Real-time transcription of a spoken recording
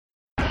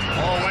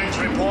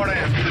report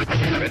in.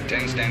 Red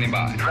 10 standing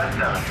by. Red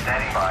 7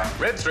 standing by.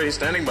 Red 3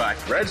 standing by.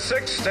 Red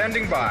 6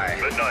 standing by.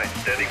 Red 9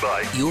 standing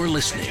by. You're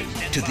listening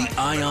to the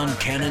Ion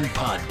Cannon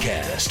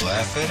Podcast.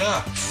 Laugh it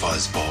up,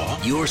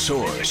 fuzzball. Your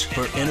source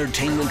for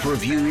entertainment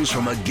reviews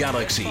from a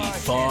galaxy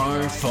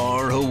far,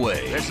 far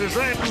away. This is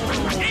it.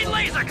 Hey,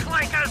 laser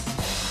clankers!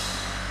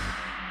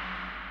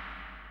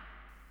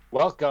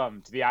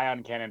 Welcome to the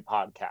Ion Cannon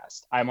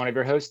Podcast. I'm one of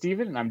your hosts,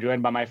 Steven, and I'm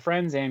joined by my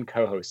friends and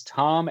co-hosts,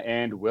 Tom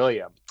and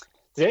William.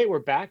 Today, we're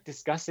back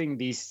discussing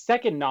the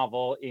second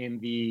novel in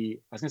the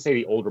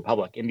Old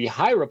Republic, in the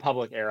High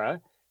Republic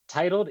era,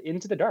 titled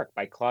Into the Dark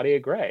by Claudia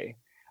Gray.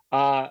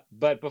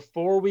 But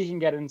before we can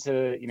get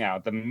into,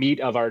 the meat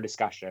of our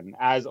discussion,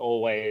 as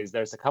always,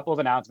 there's a couple of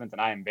announcements,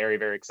 and I am very,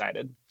 very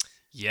excited.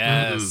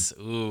 Yes.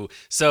 Ooh.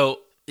 So,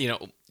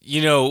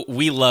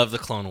 we love the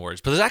Clone Wars,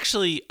 but there's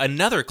actually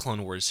another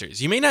Clone Wars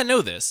series. You may not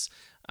know this,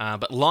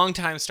 but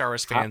longtime Star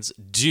Wars fans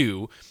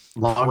do.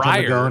 Long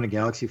time ago in a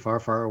galaxy far,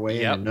 far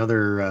away in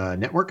another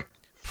network.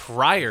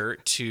 Prior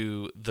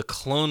to the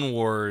Clone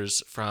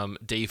Wars from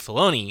Dave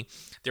Filoni,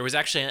 there was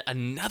actually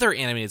another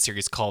animated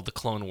series called The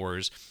Clone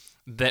Wars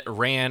that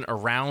ran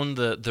around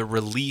the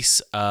release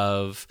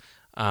of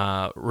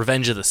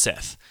Revenge of the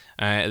Sith.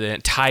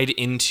 That tied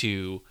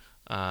into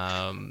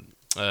the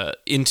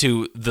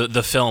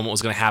film, what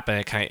was going to happen.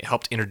 It kind of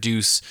helped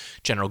introduce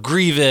General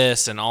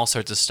Grievous and all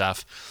sorts of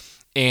stuff.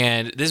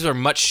 And these were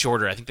much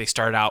shorter. I think they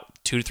started out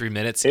 2 to 3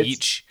 minutes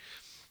each.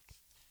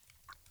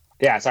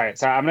 Yeah, sorry.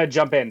 I'm going to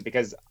jump in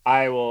because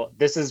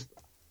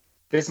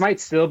this might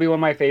still be one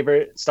of my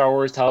favorite Star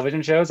Wars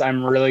television shows.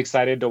 I'm really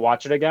excited to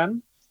watch it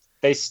again.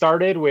 They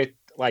started with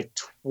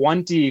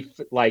 20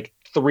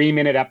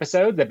 3-minute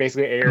episodes that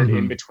basically aired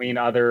in between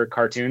other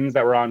cartoons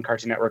that were on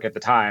Cartoon Network at the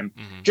time.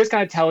 Just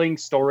kind of telling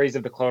stories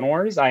of the Clone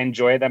Wars. I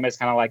enjoy them as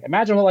kind of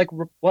imagine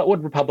what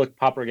would Republic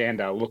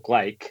propaganda look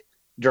like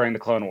during the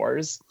Clone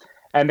Wars.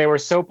 And they were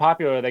so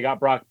popular, they got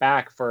brought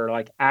back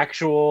for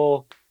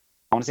actual,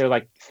 I want to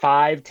say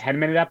 5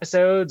 10-minute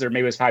episodes, or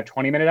maybe it was 5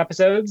 20-minute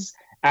episodes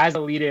as a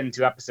lead in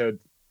to episode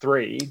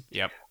 3.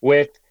 Yep.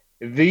 With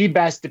the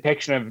best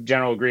depiction of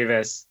General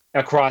Grievous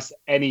across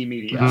any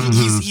media.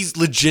 He's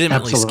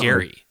legitimately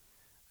scary.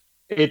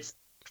 They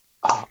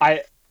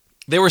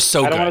were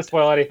so good. I don't want to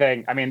spoil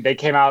anything. I mean, they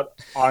came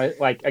out on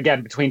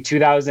again between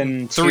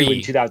 2002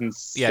 and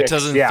 2006. Yeah,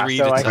 2003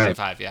 to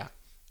 2005.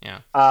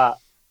 Yeah.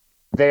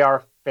 They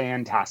are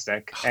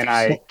fantastic, and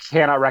I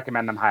cannot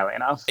recommend them highly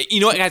enough. You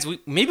know what, guys?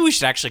 Maybe we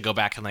should actually go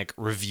back and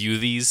review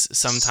these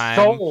sometime.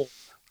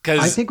 Because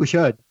I think we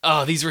should.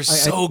 Oh, these were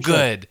so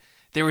good.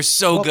 They were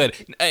so good.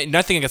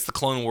 Nothing against the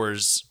Clone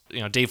Wars.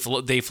 Dave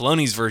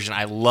Filoni's version.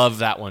 I love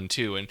that one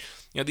too. And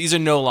these are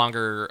no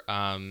longer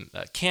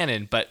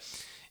canon, but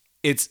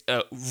it's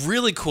a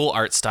really cool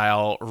art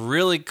style,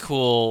 really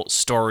cool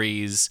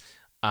stories.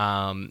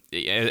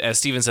 As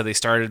Steven said, they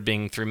started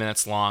being 3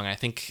 minutes long. I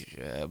think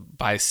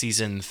by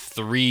season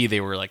 3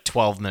 they were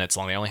 12 minutes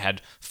long. They only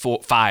had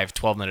 5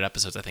 12-minute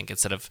episodes, I think,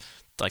 instead of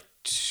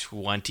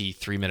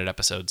 23-minute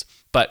episodes.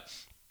 But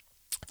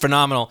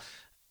phenomenal,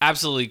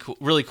 absolutely cool,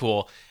 really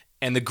cool.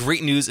 And the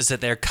great news is that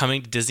they're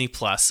coming to Disney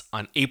Plus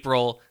on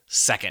April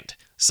 2nd.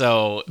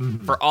 So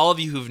for all of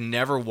you who've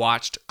never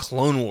watched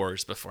Clone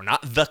Wars before,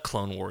 not The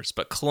Clone Wars,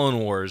 but Clone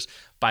Wars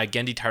by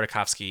Genndy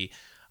Tartakovsky,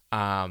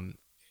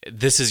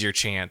 this is your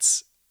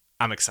chance.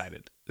 I'm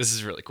excited. This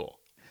is really cool.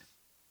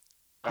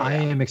 I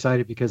am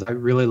excited because I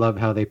really love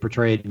how they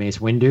portrayed Mace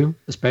Windu,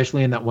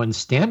 especially in that one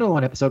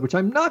standalone episode, which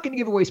I'm not going to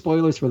give away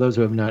spoilers for those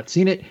who have not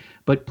seen it,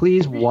 but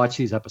please watch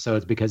these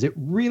episodes because it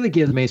really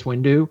gives Mace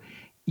Windu,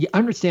 you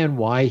understand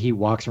why he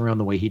walks around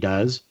the way he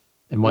does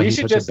and why he's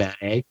such a bad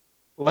egg.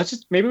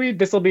 Maybe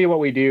this will be what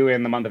we do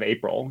in the month of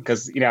April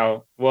because,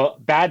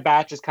 Bad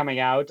Batch is coming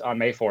out on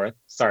May 4th.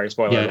 Sorry,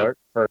 spoiler alert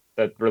for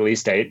the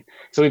release date.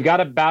 So we've got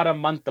about a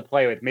month to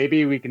play with.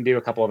 Maybe we can do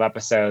a couple of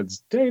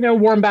episodes to,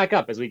 warm back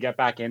up as we get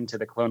back into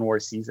the Clone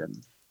Wars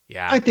season.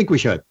 Yeah. I think we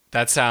should.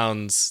 That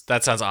sounds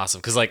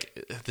awesome because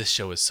this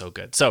show is so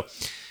good. So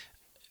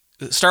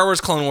Star Wars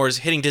Clone Wars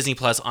hitting Disney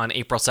Plus on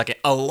April 2nd,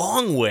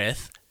 along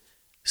with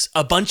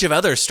a bunch of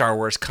other Star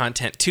Wars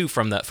content too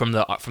from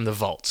the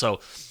vault. So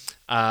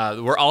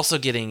we're also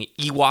getting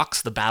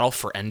Ewoks: The Battle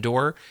for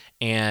Endor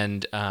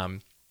and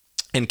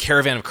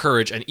Caravan of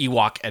Courage, an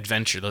Ewok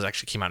adventure. Those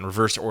actually came out in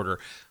reverse order.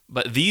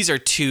 But these are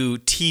 2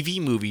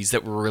 TV movies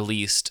that were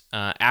released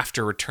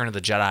after Return of the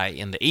Jedi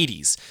in the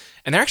 80s.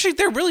 And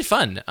they're really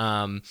fun.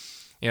 A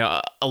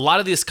lot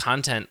of this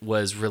content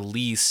was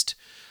released,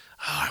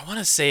 I want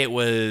to say it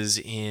was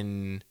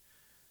in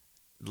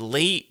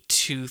late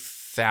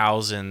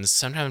 2000s,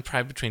 sometime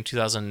probably between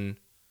 2000,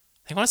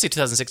 I want to say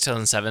 2006,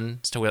 2007,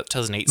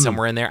 2008,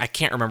 somewhere in there. I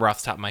can't remember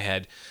off the top of my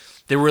head.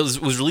 It was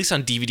released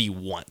on DVD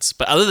once,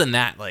 but other than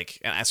that,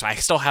 so I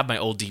still have my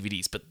old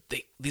DVDs, but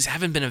these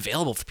haven't been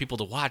available for people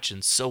to watch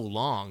in so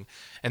long,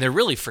 and they're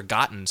really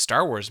forgotten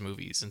Star Wars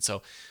movies. And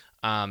so,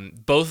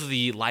 both of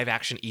the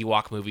live-action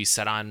Ewok movies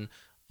set on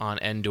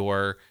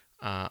Endor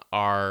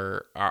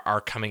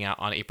are coming out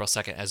on April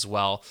 2nd as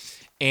well.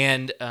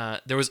 And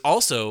there was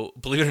also,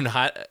 believe it or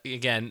not,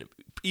 again,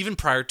 even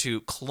prior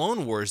to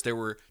Clone Wars, there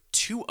were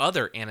 2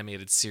 other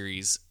animated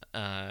series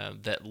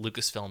that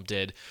Lucasfilm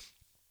did.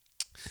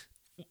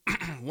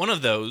 One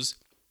of those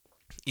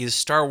is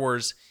Star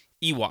Wars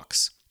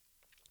Ewoks.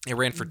 It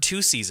ran for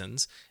 2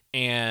 seasons,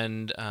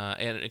 and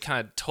it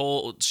kind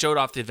of showed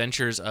off the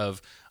adventures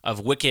of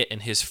Wicket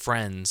and his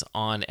friends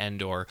on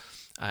Endor.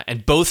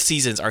 And both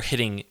seasons are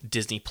hitting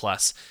Disney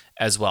Plus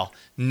as well.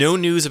 No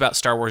news about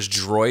Star Wars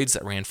Droids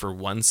that ran for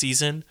 1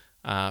 season.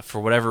 For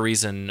whatever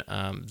reason,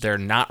 they're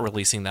not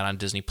releasing that on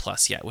Disney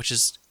Plus yet, which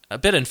is a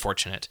bit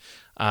unfortunate.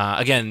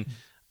 Again,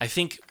 I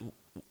think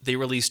they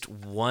released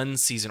 1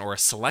 season or a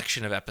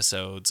selection of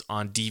episodes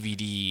on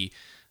DVD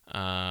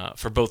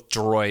for both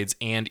Droids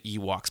and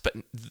Ewoks, but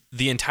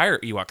the entire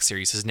Ewok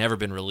series has never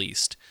been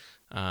released.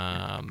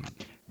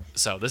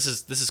 So this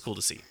is cool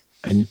to see.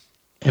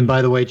 And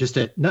by the way, just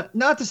to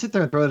not to sit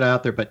there and throw that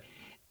out there, but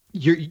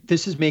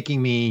this is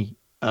making me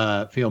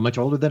feel much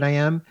older than I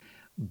am.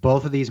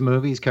 Both of these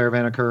movies,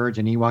 Caravan of Courage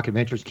and Ewok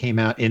Adventures, came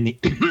out in the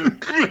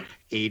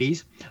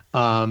 80s.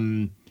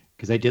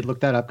 Because I did look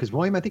that up. Because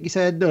William, I think you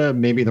said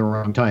maybe the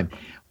wrong time.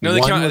 No,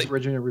 they One was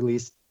originally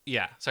released.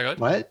 Yeah, sorry.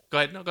 Go ahead. What? Go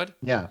ahead. No, go ahead.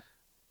 Yeah,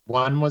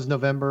 one was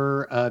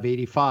November of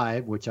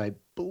 '85, which I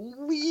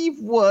believe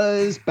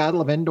was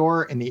Battle of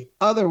Endor, and the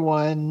other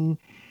one,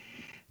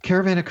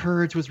 Caravan of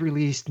Courage, was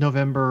released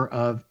November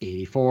of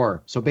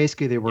 '84. So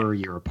basically, they were a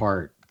year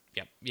apart.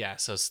 Yep. Yeah.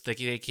 So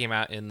they came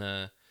out in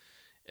a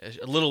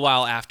little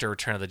while after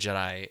Return of the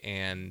Jedi,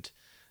 and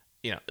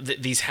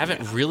these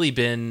haven't really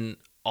been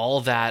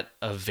all that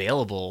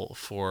available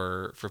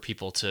for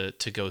people to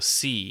go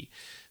see.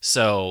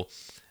 So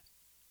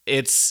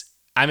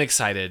I'm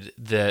excited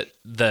that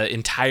the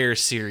entire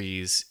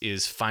series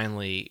is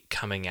finally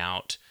coming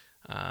out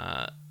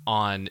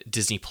on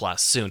Disney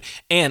Plus soon.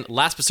 And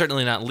last but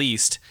certainly not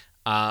least,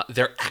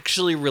 they're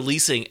actually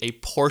releasing a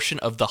portion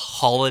of the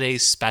holiday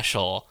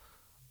special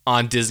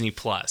on Disney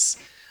Plus.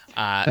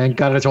 Thank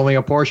God it's only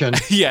a portion.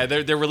 Yeah,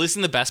 they're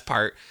releasing the best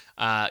part.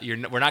 We're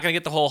not going to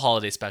get the whole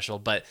holiday special,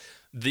 but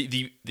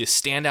the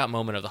standout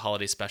moment of the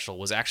holiday special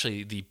was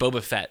actually the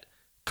Boba Fett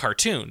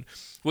cartoon,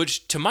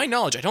 which, to my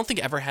knowledge, I don't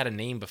think ever had a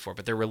name before,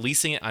 but they're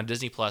releasing it on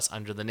Disney Plus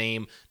under the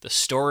name The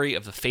Story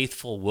of the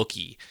Faithful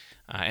Wookiee.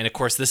 And of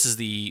course, this is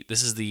the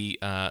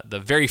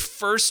very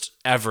first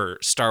ever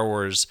Star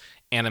Wars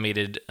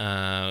animated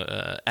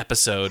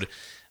episode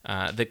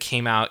that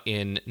came out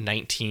in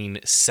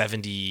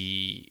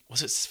 1970.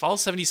 Was it fall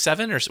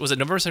 77 or was it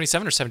November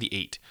 77 or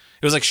 78?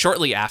 It was like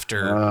shortly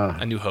after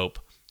A New Hope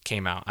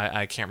came out.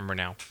 I can't remember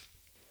now.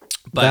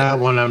 But that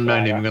one I'm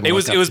not even going to.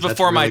 It was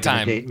before my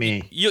time.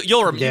 Me. You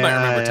might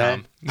remember,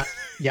 Tom.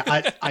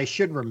 I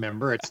should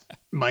remember. It's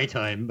my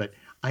time, but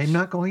I'm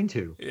not going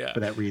to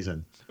for that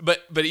reason. But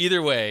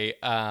either way,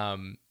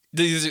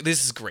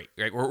 this is great,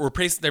 right?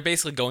 They're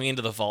basically going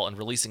into the vault and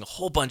releasing a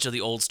whole bunch of the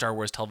old Star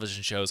Wars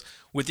television shows,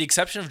 with the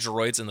exception of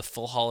Droids and the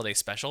full holiday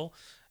special.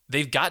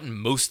 They've gotten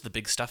most of the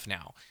big stuff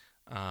now,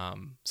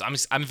 so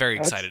I'm very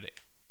excited.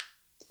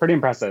 It's pretty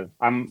impressive.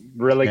 I'm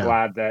really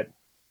glad that.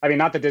 I mean,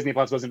 not that Disney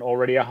Plus wasn't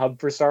already a hub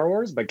for Star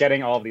Wars, but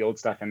getting all of the old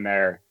stuff in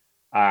there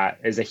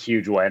is a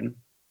huge win.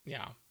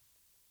 Yeah,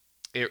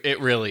 it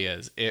really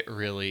is. It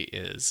really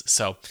is.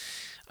 So,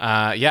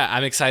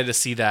 I'm excited to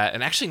see that.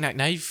 And actually,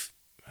 now I'm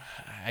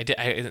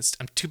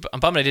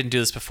bummed I didn't do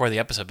this before the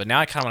episode, but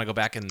now I kind of want to go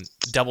back and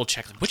double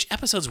check which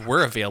episodes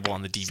were available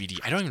on the DVD.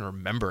 I don't even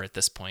remember at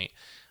this point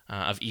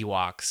of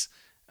Ewoks,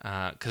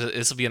 because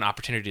this will be an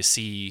opportunity to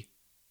see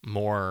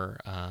more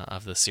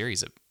of the series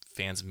that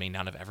fans may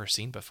not have ever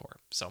seen before.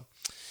 So,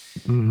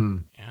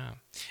 yeah.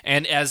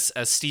 And as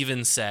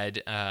Steven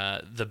said,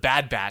 the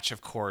Bad Batch,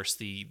 of course,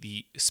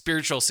 the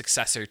spiritual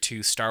successor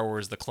to Star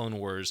Wars: The Clone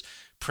Wars,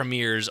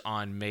 premieres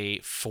on May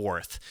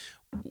 4th.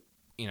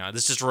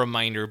 This is just a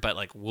reminder, but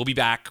we'll be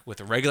back with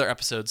a regular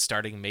episode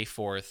starting May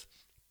 4th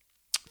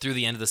through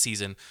the end of the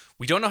season.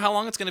 We don't know how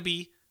long it's going to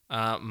be.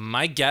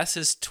 My guess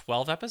is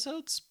 12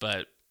 episodes,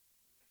 but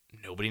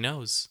nobody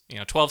knows.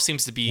 12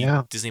 seems to be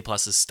Disney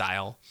Plus's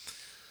style.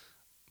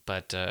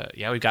 But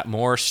we've got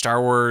more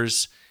Star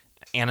Wars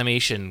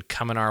animation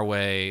coming our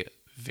way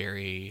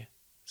very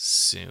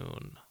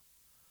soon.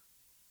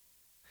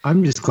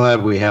 I'm just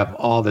glad we have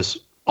all the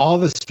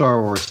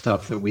Star Wars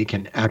stuff that we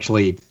can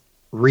actually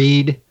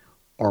read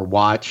or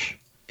watch.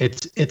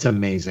 It's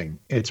amazing.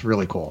 It's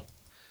really cool.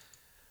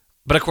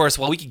 But of course,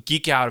 while we could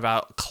geek out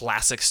about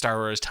classic Star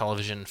Wars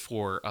television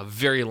for a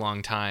very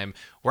long time,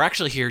 we're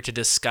actually here to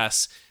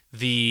discuss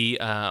the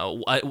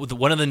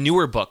one of the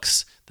newer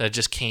books that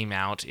just came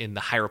out in the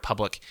High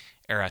Republic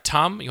era.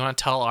 Tom, you want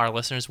to tell our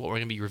listeners what we're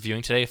going to be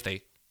reviewing today, if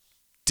they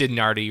didn't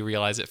already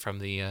realize it from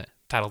the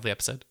title of the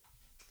episode?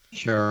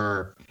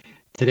 Sure.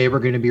 Today we're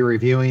going to be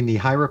reviewing the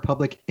High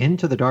Republic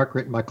Into the Dark,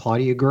 written by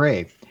Claudia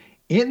Gray.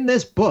 In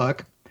this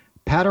book,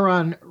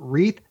 Padawan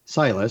Reath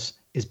Silas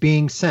is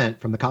being sent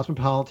from the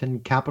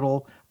cosmopolitan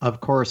capital of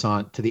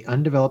Coruscant to the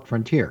undeveloped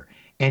frontier,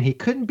 and he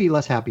couldn't be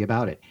less happy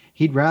about it.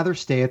 He'd rather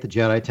stay at the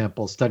Jedi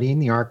Temple studying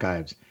the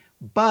archives.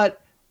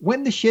 But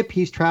When the ship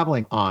he's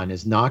traveling on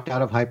is knocked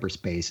out of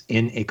hyperspace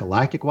in a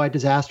galactic-wide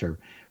disaster,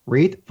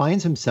 Wraith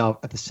finds himself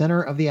at the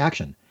center of the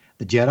action.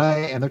 The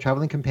Jedi and their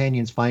traveling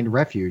companions find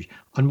refuge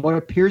on what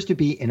appears to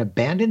be an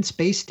abandoned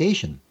space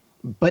station.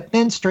 But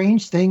then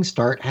strange things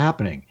start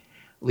happening,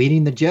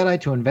 leading the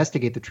Jedi to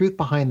investigate the truth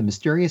behind the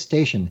mysterious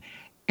station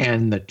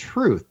and the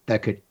truth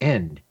that could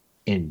end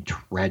in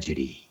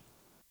tragedy.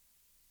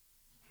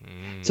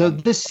 So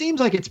this seems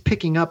like it's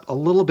picking up a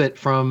little bit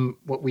from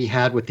what we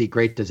had with the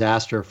Great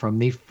Disaster from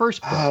the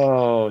first book.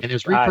 Oh, and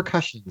there's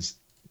repercussions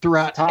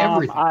throughout Tom,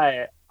 everything.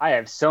 I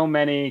have so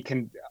many.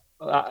 Go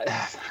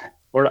ahead.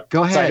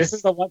 Sorry, this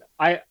is the one.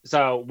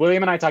 So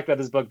William and I talked about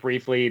this book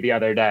briefly the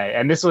other day,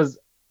 and this was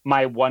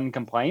my one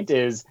complaint: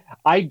 is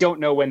I don't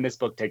know when this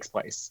book takes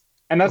place,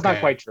 and that's not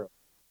quite true.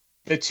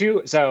 The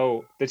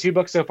two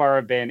books so far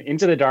have been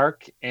Into the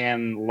Dark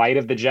and Light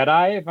of the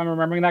Jedi, if I'm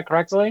remembering that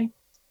correctly.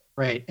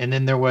 Right, and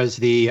then there was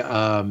the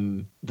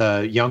young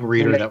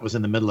reader that was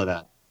in the middle of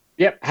that.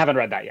 Yep, haven't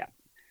read that yet.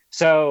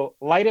 So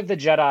Light of the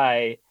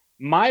Jedi,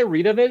 my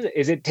read of it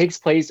is it takes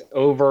place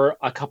over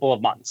a couple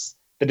of months.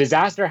 The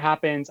disaster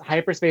happens,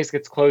 hyperspace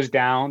gets closed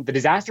down, the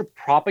disaster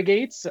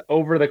propagates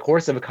over the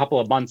course of a couple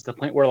of months to the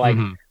point where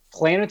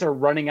planets are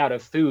running out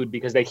of food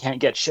because they can't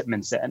get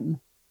shipments in.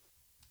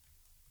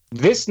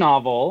 This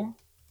novel,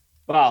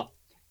 well,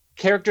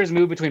 characters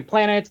move between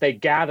planets. They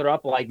gather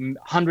up like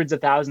hundreds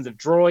of thousands of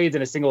droids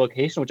in a single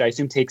location, which I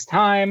assume takes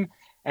time.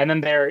 And then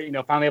they're,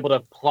 finally able to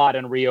plot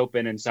and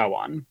reopen and so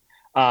on.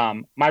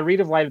 My read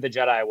of Light of the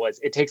Jedi was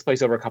it takes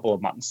place over a couple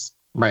of months.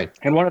 Right.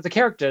 And one of the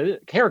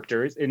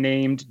characters is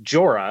named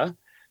Jorah,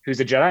 who's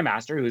a Jedi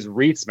Master, who's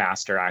Wreath's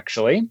master,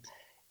 actually.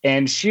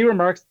 And she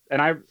remarks,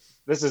 and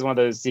this is one of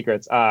those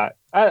secrets,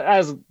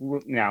 as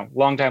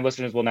longtime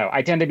listeners will know,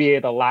 I tend to be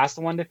the last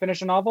one to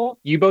finish a novel.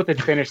 You both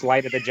had finished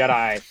Light of the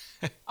Jedi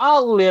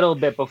a little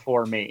bit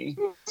before me.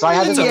 So I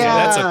had this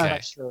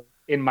pressure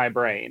in my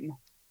brain.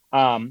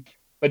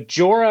 But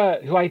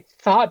Jorah, who I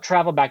thought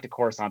traveled back to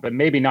Coruscant, but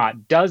maybe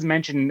not, does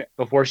mention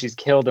before she's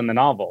killed in the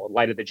novel,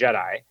 Light of the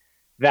Jedi,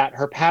 that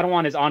her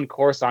Padawan is on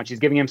Coruscant. She's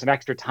giving him some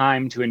extra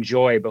time to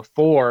enjoy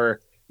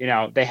before,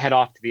 they head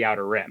off to the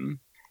Outer Rim.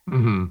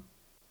 Mm-hmm.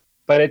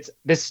 But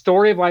this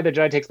story of Light of the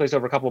Jedi takes place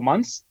over a couple of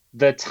months.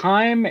 The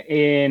time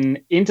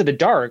in Into the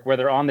Dark, where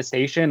they're on the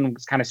station,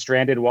 kind of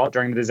stranded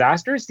during the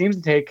disaster, seems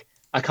to take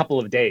a couple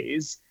of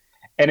days.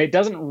 And it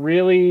doesn't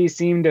really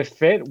seem to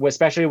fit,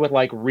 especially with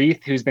like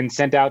Wreath, who's been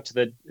sent out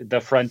to the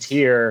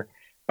frontier.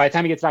 By the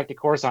time he gets back to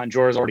Coruscant,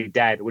 Jorah's already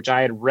dead, which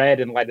I had read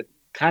and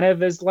kind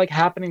of is like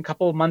happening a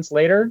couple of months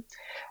later.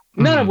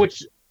 None of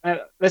which I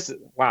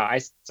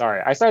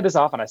started this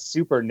off on a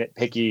super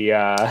nitpicky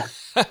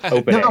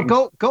opening.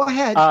 No, go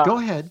ahead. Go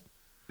ahead.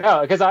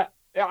 No, because I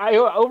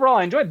overall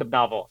I enjoyed the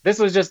novel. This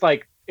was just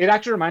like, it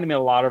actually reminded me a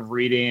lot of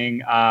reading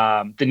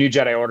The New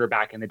Jedi Order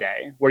back in the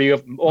day, where you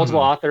have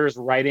multiple authors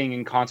writing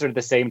in concert at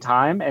the same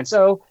time. And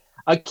so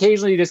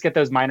occasionally you just get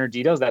those minor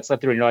details that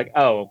slip through and you're like,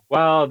 oh,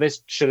 well, we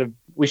should have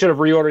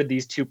reordered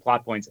these two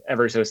plot points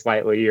ever so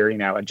slightly, or,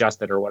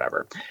 adjusted or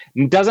whatever.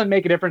 It doesn't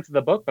make a difference to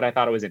the book, but I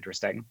thought it was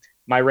interesting.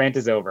 My rant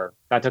is over.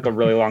 That took a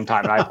really long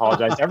time, and I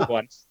apologize to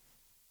everyone.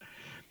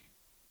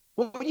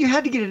 Well, you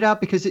had to get it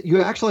out because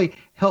you actually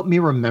helped me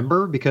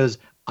remember, because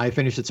I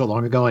finished it so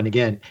long ago. And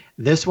again,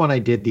 this one I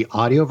did the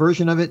audio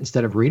version of it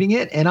instead of reading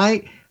it. And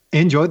I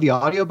enjoyed the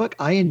audiobook.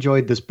 I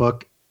enjoyed this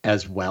book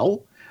as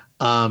well.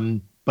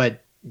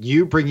 But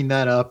you bringing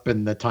that up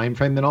and the time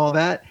frame and all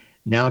that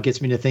now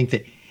gets me to think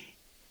that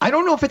I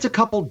don't know if it's a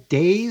couple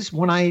days.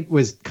 When I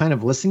was kind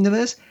of listening to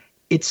this,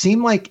 it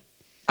seemed like,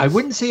 I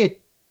wouldn't say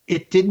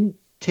it didn't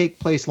take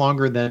place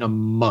longer than a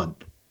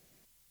month.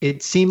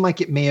 It seemed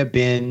like it may have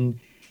been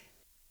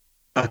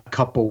a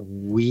couple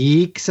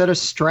weeks at a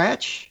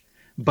stretch,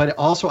 but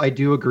also I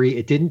do agree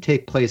it didn't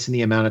take place in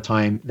the amount of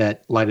time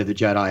that Light of the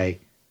Jedi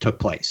took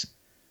place,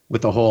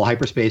 with the whole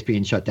hyperspace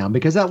being shut down,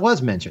 because that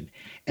was mentioned.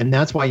 And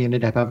that's why you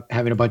ended up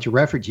having a bunch of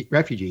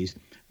refugees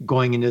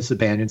going into this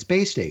abandoned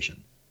space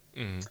station.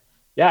 Mm.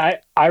 Yeah,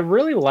 I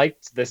really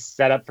liked the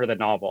setup for the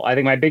novel. I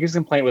think my biggest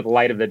complaint with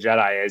Light of the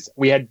Jedi is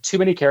we had too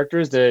many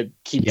characters to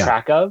keep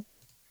track of.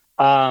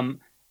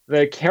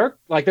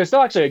 There's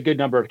still actually a good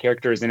number of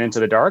characters in Into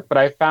the Dark, but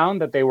I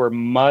found that they were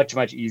much,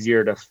 much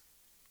easier to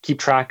keep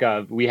track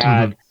of. We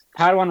had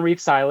Padawan Wreath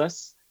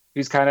Silas,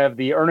 who's kind of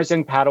the earnest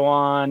young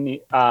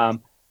Padawan,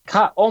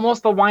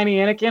 almost the whiny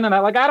Anakin, and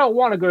I don't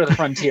want to go to the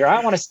frontier.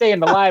 I want to stay in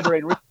the library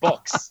and read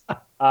books.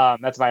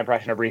 That's my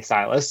impression of Wreath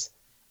Silas.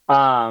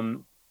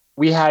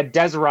 We had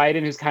Des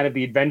Ryden, who's kind of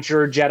the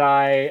adventure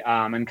Jedi,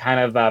 and kind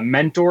of a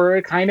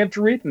mentor kind of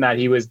to Wreath, and that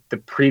he was the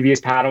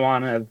previous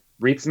Padawan of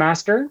Wreath's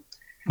master.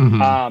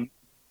 Mm-hmm.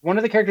 One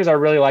of the characters I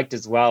really liked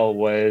as well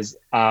was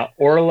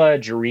Orla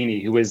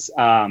Jarini, who was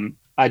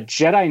a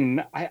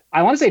Jedi.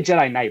 I want to say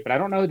Jedi Knight, but I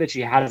don't know that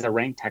she has a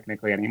rank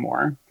technically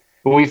anymore.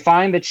 But we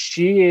find that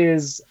she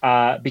is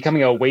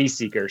becoming a way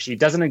seeker. She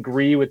doesn't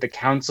agree with the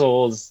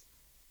Council's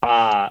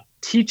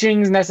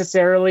teachings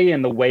necessarily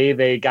and the way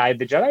they guide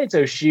the Jedi.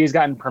 So she has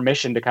gotten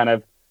permission to kind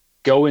of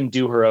go and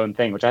do her own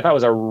thing, which I thought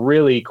was a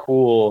really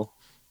cool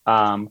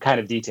kind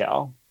of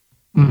detail.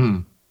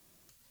 Mm-hmm.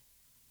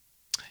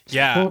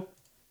 Yeah. Well,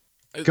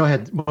 go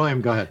ahead,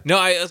 William. Go ahead. No,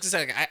 I was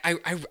gonna say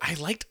I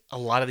liked a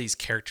lot of these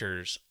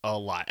characters a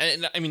lot,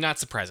 and I mean, not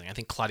surprising. I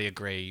think Claudia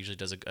Gray usually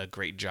does a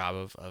great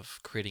job of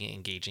creating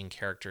engaging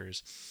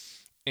characters,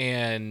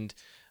 and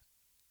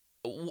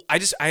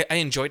I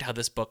enjoyed how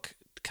this book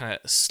kind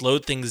of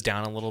slowed things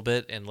down a little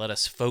bit and let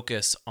us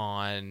focus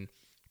on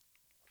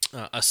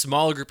a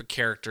smaller group of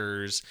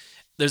characters.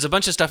 There's a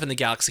bunch of stuff in the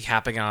galaxy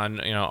happening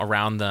on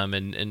around them,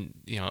 and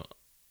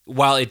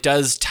while it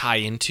does tie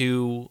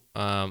into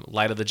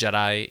Light of the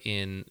Jedi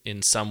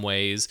in some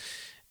ways,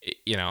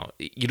 you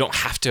don't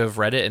have to have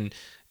read it. And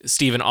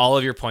Stephen, all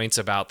of your points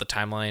about the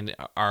timeline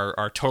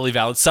are totally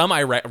valid. Some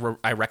I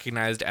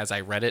recognized as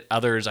I read it.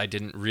 Others I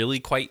didn't really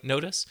quite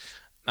notice.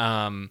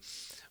 But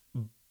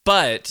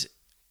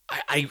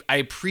I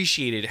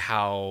appreciated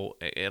how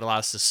it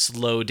allows us to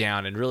slow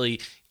down and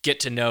really get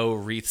to know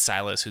Reath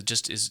Silas, who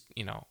just is,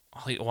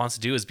 all he wants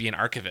to do is be an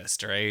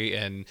archivist, right?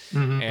 And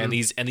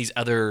these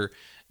other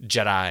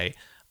Jedi.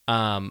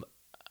 I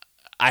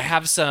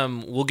have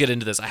some. We'll get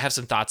into this. I have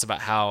some thoughts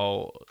about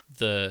how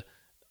the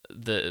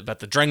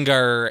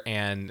Drengar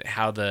and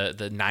how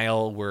the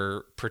Nile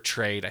were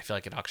portrayed. I feel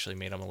like it actually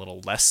made them a little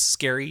less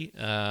scary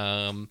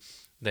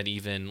than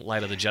even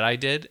Light of the Jedi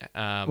did.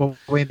 Well,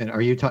 wait a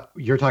minute.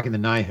 You're talking the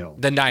Nihil?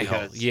 The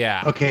Nihil,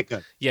 yeah. Okay,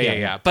 good.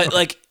 Yeah. But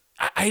like,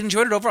 I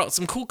enjoyed it overall.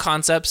 Some cool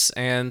concepts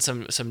and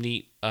some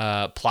neat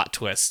plot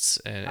twists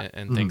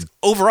and things.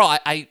 Overall,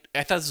 I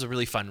thought this was a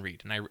really fun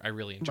read, and I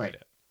really enjoyed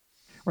it.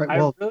 Right.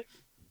 Well,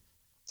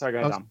 sorry, go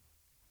ahead, Tom.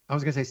 I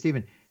was going to say,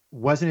 Stephen,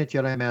 wasn't it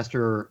Jedi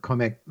Master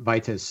Comic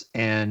Vitus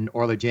and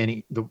Orla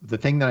Janney? The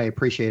thing that I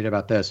appreciated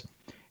about this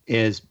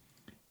is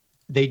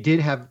they did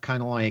have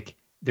kind of like,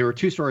 there were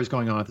two stories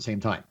going on at the same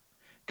time,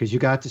 because you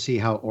got to see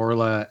how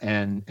Orla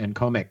and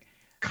Comic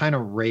kind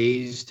of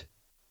raised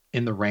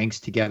in the ranks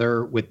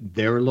together with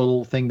their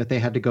little thing that they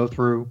had to go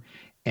through.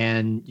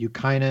 And you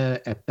kind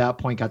of, at that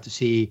point, got to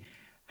see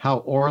how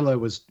Orla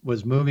was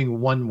moving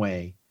one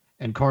way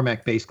and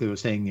Cormac basically was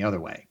staying the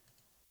other way.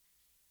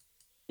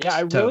 Yeah,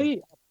 I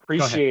really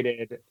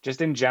appreciated,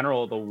 just in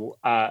general,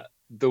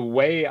 the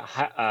way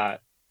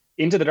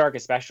Into the Dark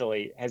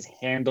especially has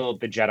handled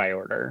the Jedi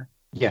Order.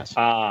 Yes.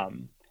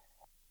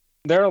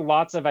 There are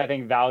lots of, I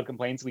think, valid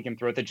complaints we can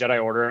throw at the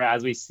Jedi Order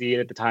as we see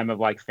it at the time of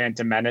like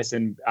Phantom Menace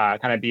and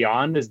kind of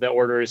beyond, as the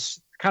Order is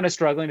kind of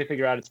struggling to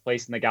figure out its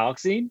place in the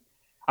galaxy.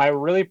 I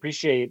really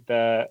appreciate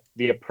the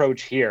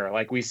approach here.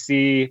 Like we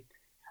see,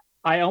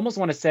 I almost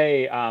want to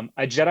say a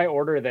Jedi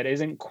Order that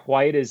isn't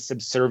quite as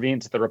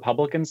subservient to the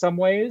Republic in some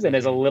ways and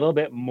is a little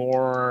bit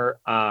more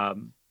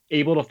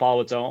able to follow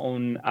its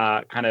own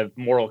kind of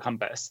moral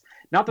compass.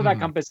 Not that that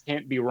compass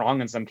can't be wrong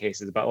in some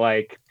cases, but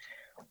like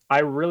I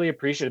really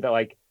appreciated that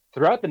like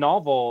throughout the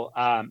novel,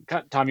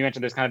 Tom, you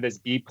mentioned there's kind of this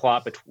B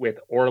plot with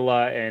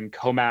Orla and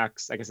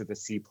Comax. I guess it's a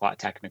C plot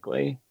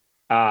technically.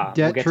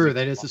 True,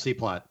 that is the C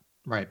plot,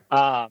 right?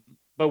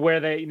 But where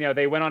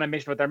they went on a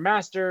mission with their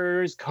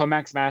masters.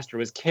 Comac's master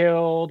was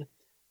killed.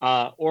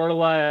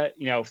 Orla,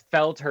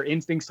 felt her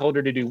instincts told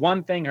her to do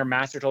one thing, her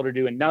master told her to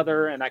do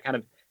another, and that kind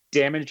of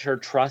damaged her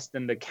trust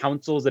in the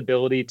Council's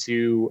ability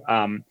to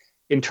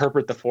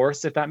interpret the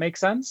Force, if that makes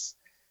sense.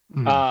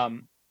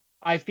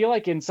 I feel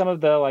like in some of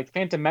the like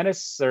Phantom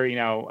Menace or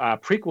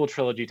prequel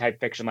trilogy type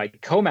fiction, like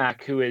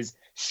Comac, who is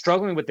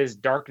struggling with this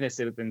darkness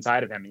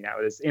inside of him,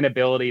 this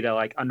inability to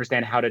like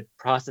understand how to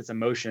process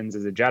emotions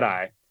as a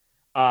Jedi.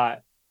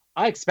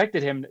 I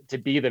expected him to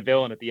be the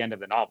villain at the end of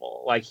the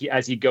novel, like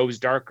as he goes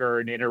darker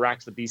and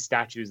interacts with these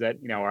statues that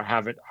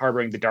are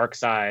harboring the dark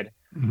side.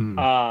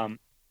 But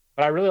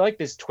I really like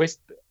this twist.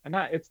 I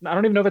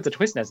don't even know if it's a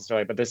twist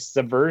necessarily, but this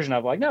subversion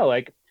of like, no,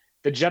 like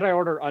the Jedi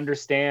Order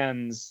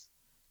understands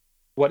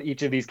what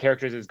each of these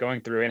characters is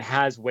going through and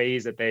has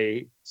ways that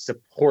they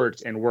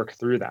support and work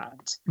through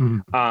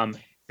that.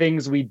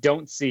 Things we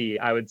don't see,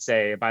 I would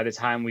say, by the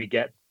time we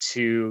get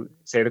to,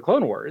 say, the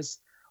Clone Wars.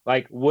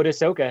 Like, would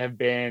Ahsoka have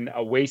been a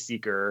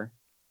Wayseeker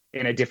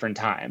in a different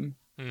time?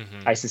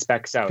 I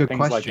suspect so. Good Things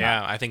question. like that.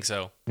 Yeah, I think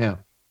so. Yeah.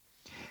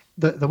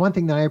 The one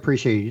thing that I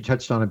appreciate, you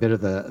touched on a bit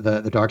of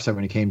the dark side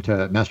when it came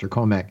to Master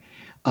Comac.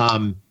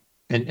 And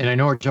I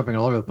know we're jumping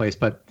all over the place,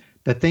 but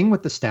the thing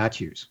with the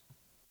statues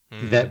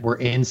that were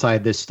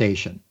inside this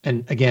station,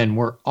 and again,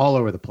 we're all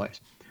over the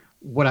place.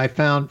 What I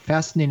found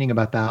fascinating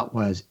about that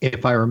was,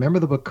 if I remember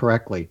the book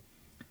correctly,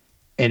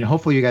 and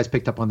hopefully you guys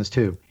picked up on this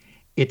too,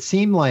 it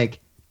seemed like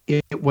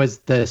it was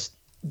this.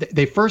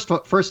 They first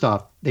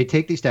off, they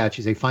take these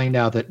statues, they find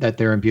out that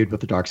they're imbued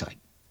with the dark side,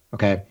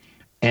 okay,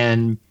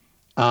 and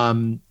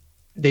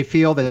they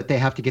feel that they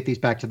have to get these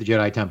back to the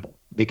Jedi Temple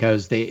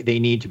because they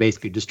need to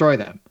basically destroy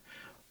them.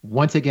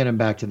 Once they get them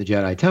back to the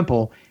Jedi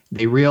Temple,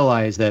 they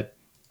realize that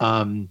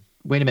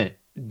wait a minute,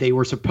 they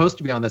were supposed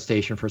to be on the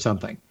station for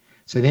something,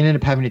 so they ended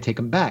up having to take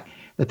them back.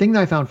 The thing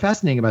that I found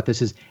fascinating about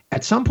this is,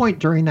 at some point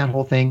during that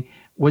whole thing,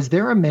 was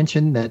there a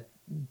mention that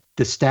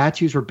the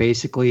statues were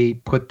basically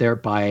put there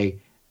by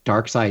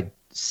Darkside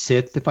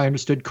Sith, if I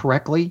understood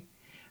correctly,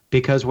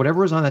 because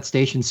whatever was on that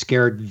station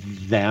scared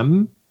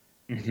them,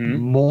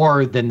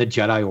 more than the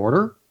Jedi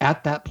Order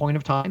at that point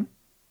of time.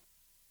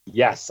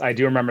 Yes, I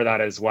do remember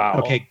that as well.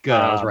 Okay, good.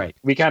 I was right.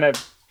 We kind of,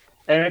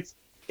 and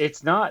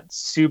it's not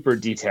super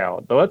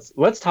detailed, but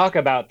let's talk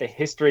about the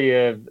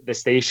history of the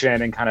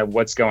station and kind of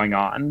what's going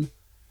on.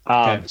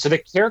 Okay. So the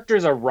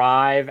characters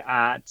arrive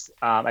at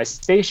a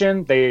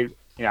station. They,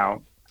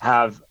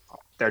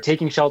 they're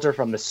taking shelter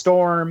from the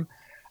storm,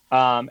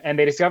 and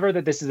they discover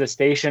that this is a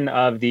station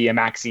of the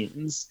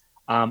Amaxines,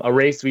 a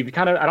race we've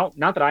not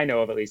that I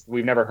know of, at least,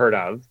 we've never heard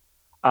of.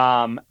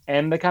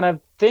 And the kind of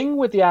thing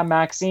with the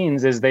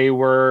Amaxines is they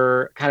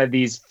were kind of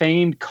these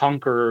famed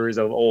conquerors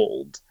of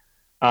old.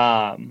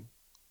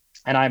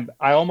 And I'm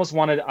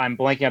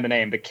blanking on the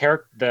name,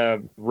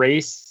 the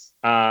race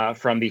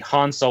from the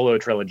Han Solo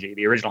trilogy,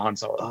 the original Han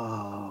Solo.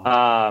 Oh.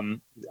 I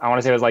want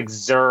to say it was like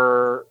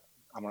Zur.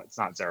 It's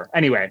not Zur.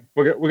 Anyway,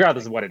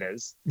 regardless of what it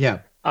is. Yeah.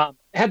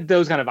 Had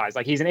those kind of vibes.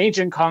 Like, he's an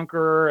ancient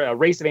conqueror, a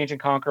race of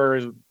ancient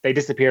conquerors. They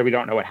disappear. We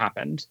don't know what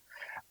happened.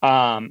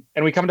 And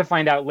we come to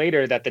find out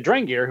later that the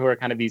Drengir, who are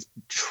kind of these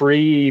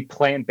tree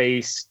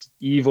plant-based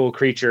evil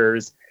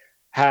creatures,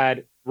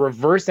 had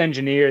reverse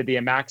engineered the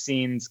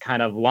Amaxines'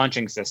 kind of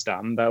launching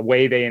system, the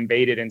way they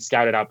invaded and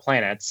scouted out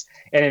planets,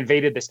 and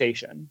invaded the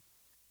station.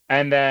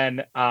 And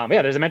then,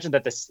 there's a mention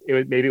that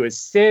maybe it was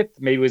Sith,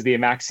 maybe it was the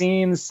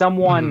Amaxines.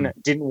 Someone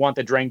didn't want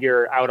the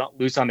Drengir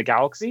loose on the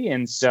galaxy,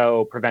 and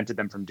so prevented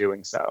them from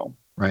doing so.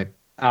 Right.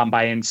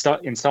 By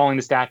installing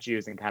the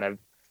statues and kind of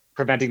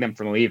preventing them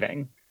from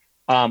leaving.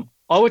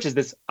 All which is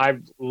this, I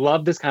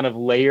love this kind of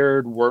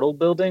layered world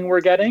building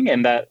we're getting,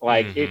 and that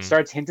it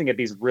starts hinting at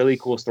these really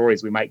cool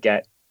stories we might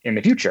get in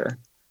the future.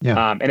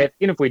 Yeah. And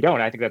if we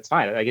don't, I think that's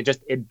fine. Like,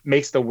 it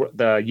makes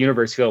the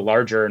universe feel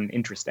larger and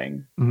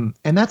interesting. Mm-hmm.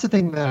 And that's the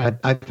thing that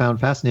I found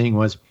fascinating,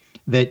 was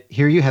that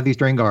here you have these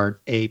Drengar,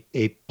 a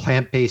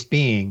plant-based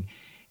being,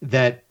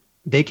 that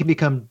they can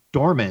become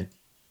dormant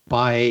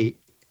by,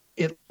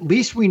 at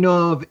least we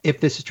know of,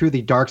 if this is true,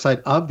 the dark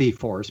side of the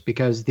Force,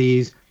 because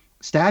these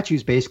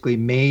statues basically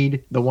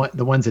made the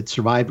ones that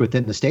survived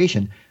within the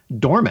station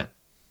dormant.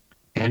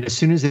 And as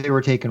soon as they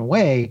were taken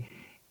away,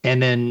 and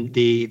then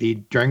the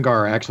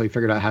Drengar actually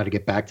figured out how to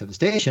get back to the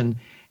station,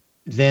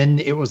 then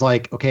it was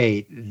like,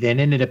 okay, then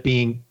ended up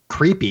being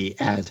creepy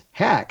as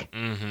heck.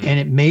 And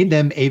it made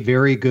them a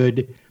very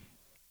good,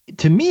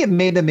 to me, it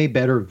made them a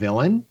better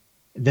villain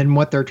than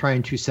what they're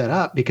trying to set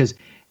up, because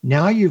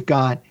now you've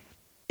got,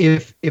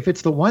 if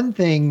it's the one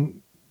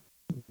thing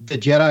the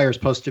Jedi are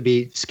supposed to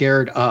be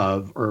scared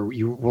of, or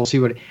we'll see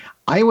what,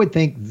 I would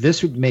think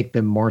this would make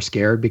them more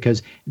scared,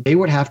 because they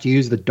would have to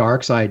use the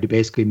dark side to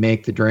basically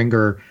make the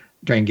Drengir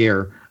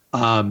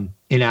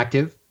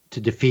inactive,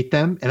 to defeat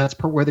them. And that's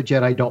where the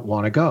Jedi don't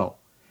want to go,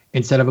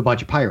 instead of a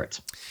bunch of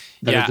pirates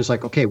that are just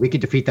like, okay, we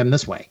can defeat them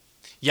this way.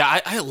 Yeah,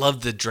 I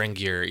love the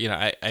Drengir.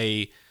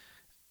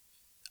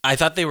 I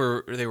thought they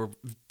were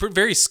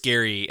very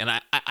scary, and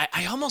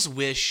I almost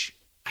wish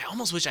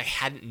I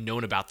hadn't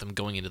known about them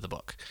going into the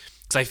book,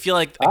 because I feel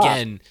like,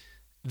 again,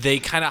 they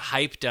kind of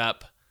hyped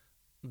up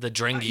the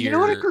Drengir. You know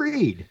what?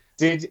 Agreed.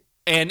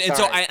 And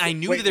so I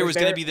knew that there was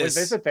going to be this.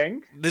 Was this a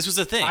thing? This was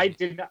a thing.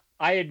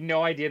 I had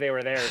no idea they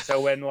were there.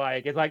 So when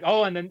it's like,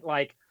 oh, and then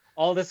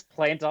all this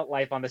plant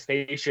life on the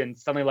station,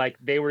 suddenly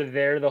they were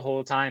there the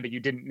whole time, but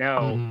you didn't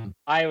know.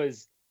 I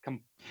was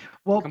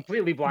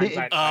completely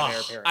blindsided by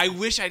their appearance. I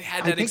wish I'd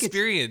had that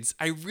experience.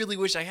 I really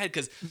wish I had,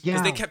 because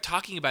they kept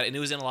talking about it, and it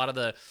was in a lot of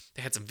they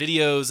had some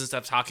videos and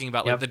stuff talking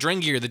about the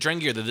Drengir,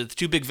 the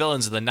two big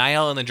villains, the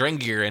Nihil and the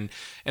Drengir,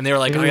 and they were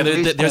like,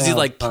 there's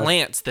these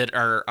plants that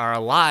are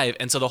alive,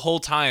 and so the whole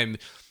time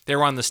they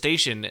were on the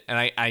station,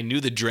 and I knew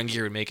the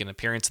Drengir would make an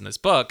appearance in this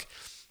book.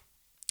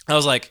 I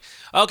was like,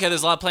 okay,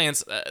 there's a lot of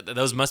plants.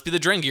 Those must be the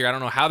Drengir. I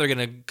don't know how they're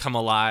gonna come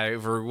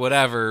alive or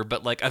whatever,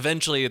 but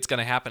eventually it's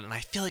gonna happen. And I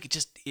feel like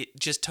it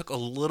just took a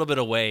little bit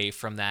away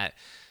from that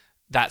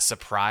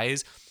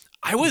surprise.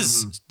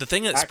 The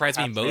thing that surprised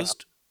me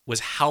most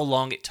was how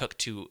long it took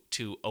to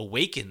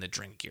awaken the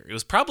Drengir. It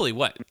was probably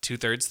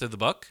 2/3 through the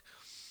book,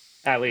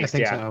 at least. I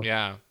think so.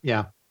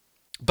 Yeah.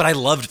 But I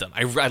loved them.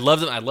 I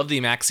loved them. I loved the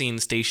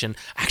Amaxine station.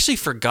 I actually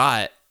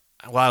forgot.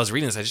 While I was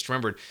reading this, I just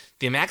remembered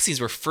the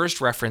Amaxines were first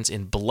referenced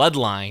in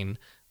Bloodline.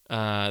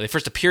 They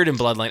first appeared in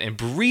Bloodline and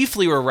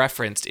briefly were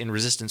referenced in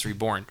Resistance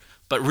Reborn.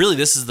 But really,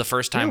 this is the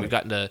first time we've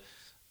gotten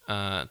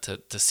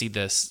to see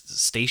this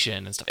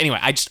station and stuff. Anyway,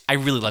 I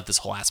really love this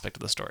whole aspect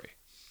of the story.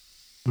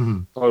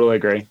 Totally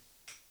agree.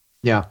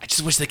 Yeah, I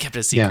just wish they kept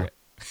it a secret.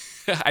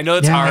 I know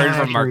it's hard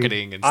for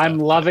marketing and stuff. I'm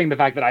loving the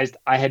fact that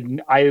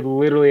I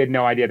literally had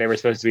no idea they were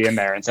supposed to be in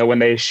there, and so when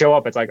they show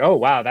up, it's like, oh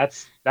wow,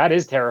 that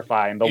is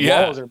terrifying. The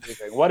walls are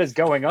moving. What is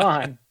going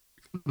on?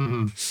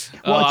 Well,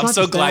 I'm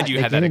so glad you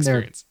had that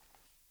experience.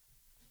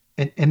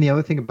 And the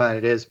other thing about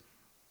it is,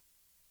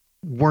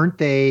 weren't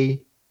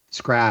they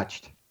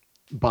scratched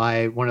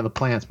by one of the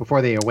plants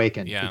before they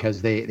awakened? Yeah.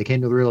 Because they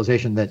came to the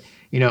realization that,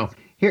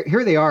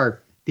 here they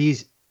are,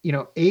 these,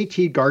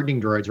 AT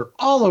gardening droids are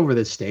all over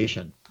this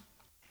station.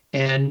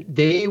 And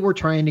they were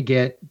trying to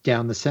get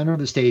down the center of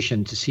the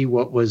station to see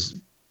what was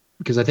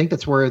because I think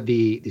that's where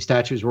the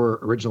statues were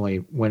originally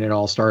when it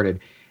all started,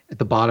 at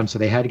the bottom. So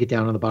they had to get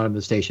down on the bottom of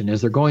the station.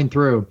 As they're going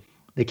through,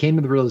 they came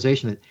to the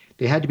realization that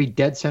they had to be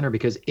dead center,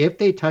 because if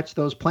they touched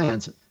those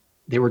plants,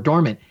 they were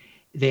dormant.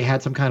 They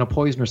had some kind of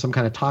poison or some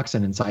kind of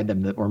toxin inside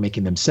them that were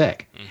making them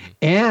sick. Mm-hmm.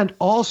 And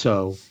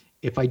also,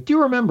 if I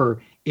do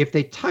remember, if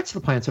they touched the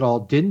plants at all,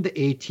 didn't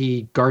the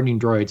AT gardening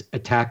droids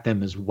attack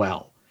them as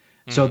well?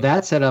 Mm-hmm. So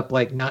that set up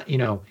like not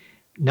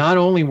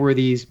only were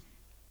these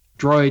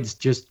droids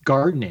just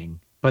gardening,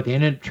 but they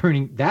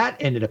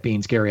ended up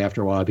being scary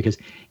after a while, because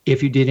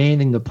if you did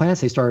anything to the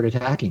plants, they started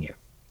attacking you.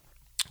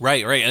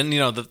 Right. And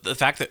the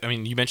fact that, I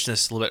mean, you mentioned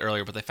this a little bit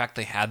earlier, but the fact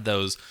they had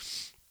those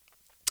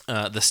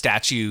the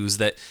statues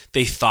that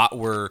they thought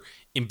were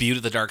imbued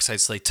with the dark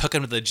side, so they took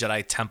them to the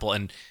Jedi Temple,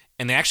 and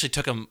they actually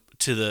took them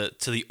to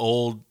the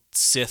old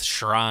Sith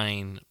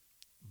shrine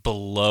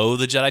below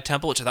the Jedi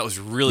Temple, which I thought was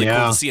really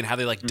cool to see, and how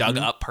they dug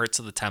up parts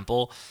of the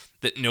temple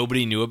that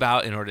nobody knew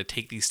about in order to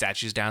take these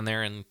statues down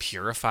there and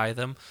purify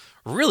them.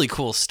 Really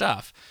cool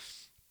stuff.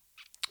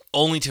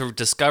 Only to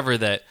discover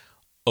that,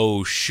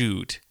 oh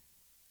shoot,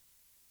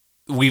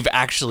 we've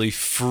actually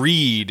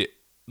freed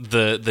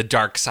the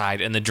dark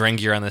side and the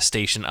Drengir on the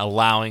station,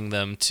 allowing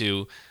them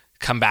to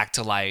come back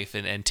to life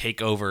and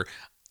take over.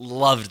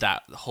 Loved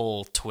that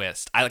whole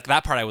twist.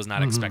 That part I was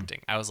not expecting.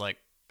 I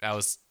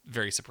was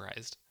very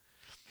surprised.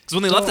 Because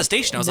when they left the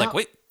station, I was like,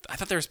 wait, I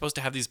thought they were supposed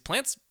to have these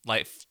plant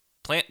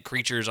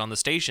creatures on the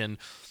station.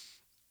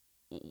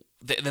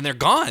 Then they're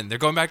gone. They're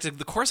going back to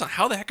the Coruscant.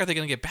 How the heck are they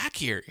going to get back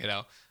here?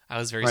 I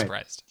was very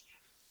surprised.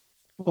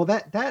 Well,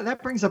 that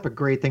brings up a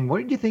great thing. What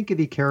did you think of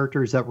the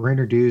characters that were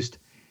introduced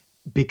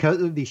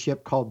because of the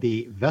ship called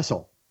the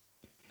Vessel?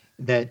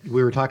 That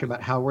we were talking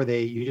about, how were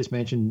they? You just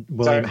mentioned,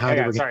 William, how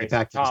they were going to get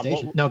back to the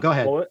station. No, go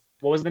ahead. What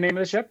was the name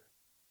of the ship?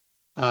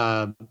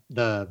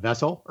 The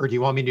Vessel, or do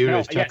you want me to do it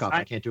as Chekhov?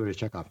 I can't do it as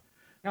Chekhov.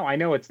 No, I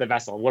know it's the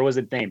Vessel. What was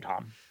its name,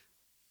 Tom?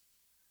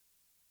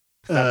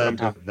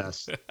 The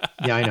Vessel.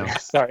 Yeah, I know.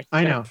 Sorry.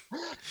 I know.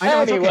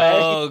 Anyway. It's okay.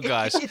 Oh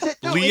gosh,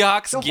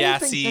 Leox,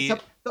 Gassy,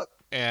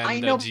 and I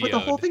know, Geode. but the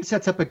whole thing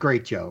sets up a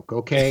great joke.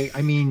 Okay,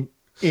 I mean,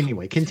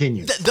 anyway,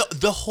 continue.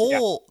 The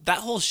whole that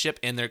whole ship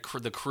and the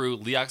crew,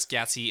 Leox,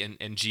 Gassy,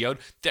 and Geode,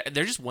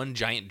 they're just one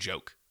giant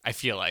joke. I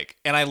feel like,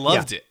 and I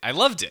loved it. I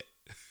loved it.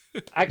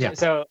 Actually,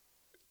 so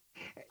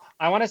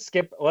I want to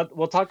skip.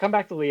 We'll come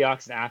back to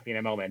Leox and Affy in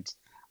a moment.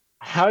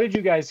 How did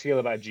you guys feel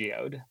about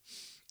Geode?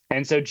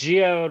 And so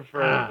Geode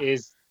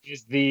is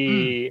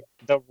the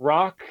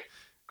rock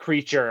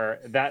creature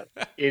that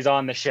is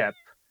on the ship,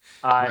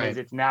 and is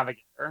its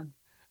navigator.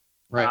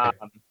 Right.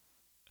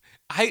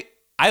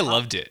 I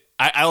loved it.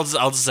 I'll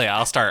just say,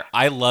 I'll start.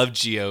 I love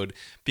Geode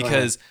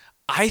because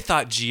I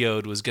thought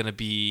Geode was gonna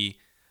be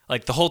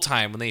like, the whole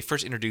time when they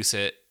first introduced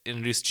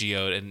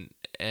Geode,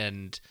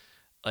 and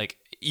like,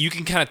 you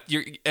can kind of,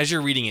 as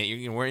you're reading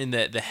it, we're in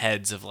the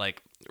heads of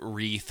like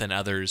Reath and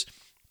others.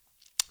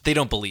 They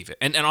don't believe it,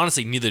 and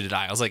honestly, neither did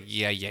I. I was like,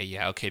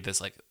 yeah, okay,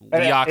 this like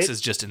Leox is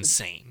just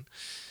insane.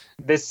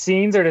 The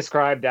scenes are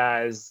described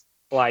as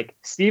like,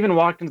 Stephen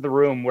walked into the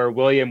room where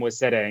William was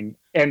sitting,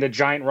 and the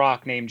giant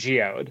rock named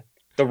Geode.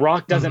 The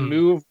rock doesn't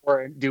move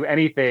or do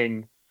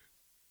anything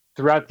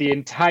throughout the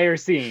entire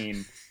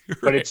scene,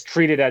 but it's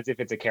treated as if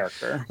it's a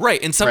character. Right,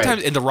 and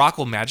sometimes and the rock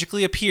will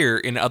magically appear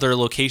in other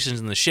locations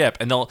in the ship,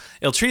 and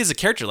it'll treat it as a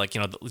character, like,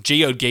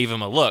 Geode gave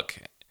him a look,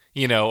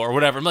 or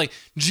whatever. I'm like,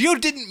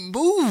 Geode didn't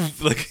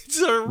move, like,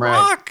 it's a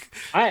rock.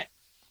 I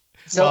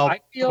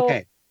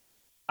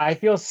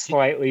feel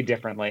slightly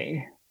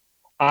differently.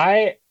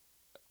 I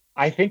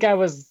think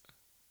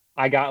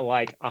I got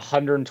like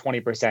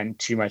 120%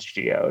 too much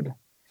Geode.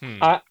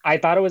 I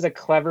thought it was a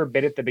clever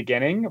bit at the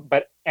beginning,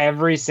 but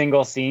every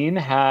single scene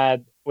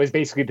was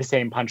basically the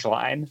same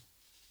punchline.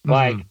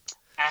 Like,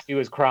 Affy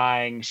was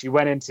crying. She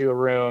went into a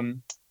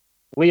room.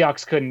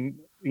 Leox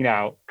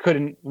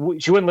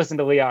she wouldn't listen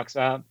to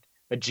Leox,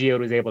 but Geode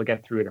was able to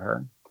get through to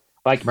her.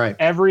 Like,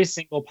 every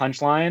single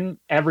punchline,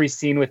 every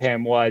scene with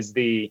him was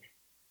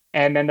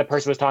and then the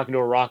person was talking to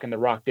a rock and the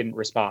rock didn't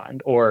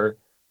respond,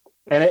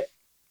 and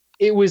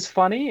it was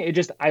funny. It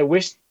just, I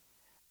wish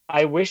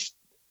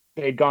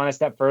they'd gone a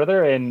step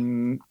further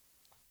and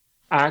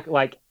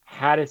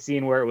had a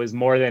scene where it was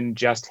more than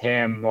just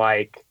him,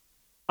 like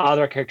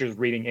other characters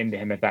reading into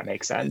him, if that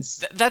makes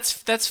sense.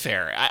 That's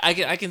fair.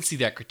 I can see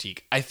that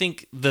critique. I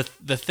think the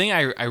thing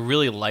I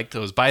really liked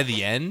was, by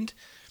the end,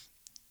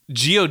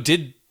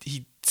 Geode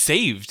he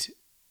saved.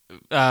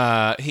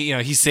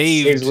 He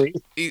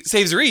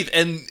saves Reath,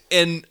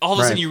 and all of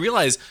a sudden you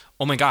realize,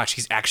 oh my gosh,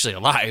 he's actually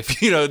alive.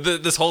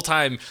 This whole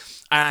time,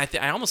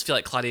 I almost feel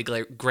like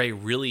Claudia Gray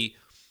really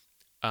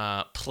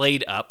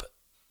played up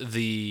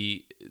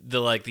the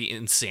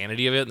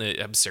insanity of it and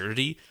the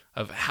absurdity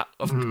of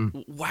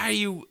why are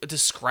you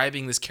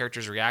describing this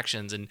character's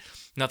reactions and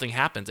nothing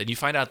happens, and you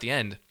find out at the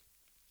end.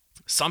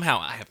 Somehow,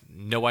 I have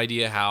no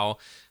idea how.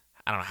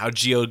 I don't know how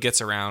Geode gets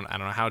around. I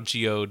don't know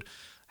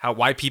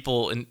why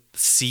people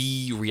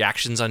see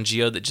reactions on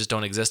Geode that just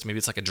don't exist. Maybe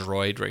it's like a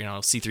droid, where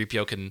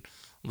C-3PO can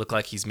look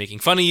like he's making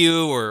fun of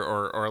you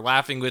or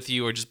laughing with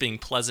you or just being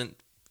pleasant.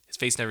 His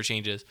face never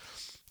changes,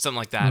 something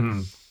like that.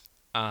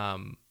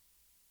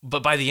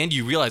 But by the end,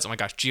 you realize, oh my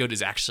gosh, Geode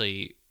is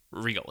actually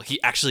real.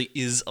 He actually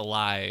is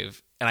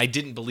alive, and I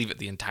didn't believe it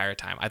the entire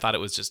time. I thought it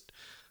was just.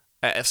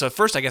 So at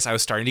first, I guess I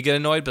was starting to get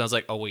annoyed, but I was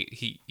like, oh wait,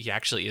 he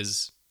actually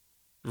is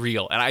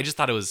real, and I just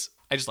thought it was.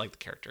 I just liked the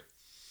character.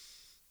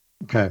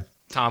 Okay.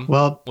 Tom,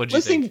 well, what did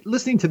you think?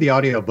 Listening to the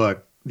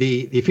audiobook,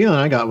 the feeling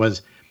I got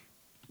was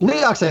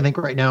Leox, I think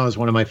right now is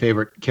one of my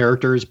favorite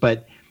characters,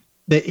 but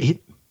the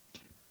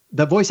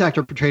voice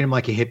actor portrayed him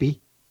like a hippie,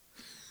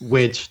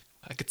 which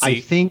I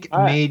think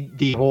made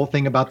the whole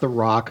thing about The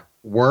Rock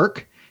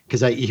work,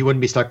 because he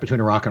wouldn't be stuck between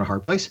a rock and a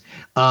hard place.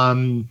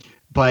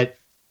 But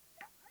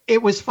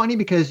it was funny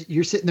because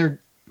you're sitting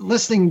there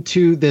listening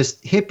to this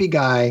hippie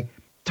guy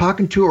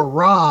talking to a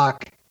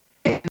rock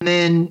and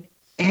then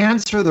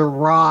answer the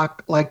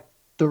rock like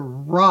the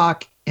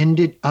rock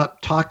ended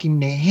up talking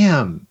to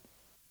him.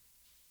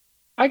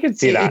 I could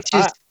see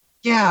that.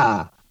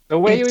 Yeah. The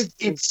way he was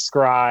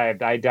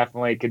described, I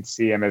definitely could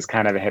see him as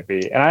kind of a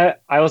hippie. And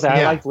I will say,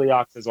 I liked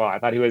Leox as well. I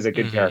thought he was a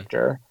good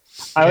character.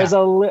 I was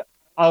a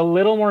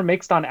little more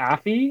mixed on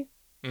Affy.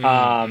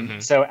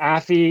 So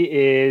Affy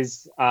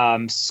is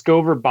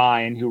Scover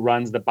Bine, who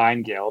runs the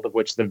Bine Guild, of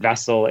which the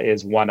vessel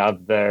is one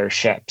of their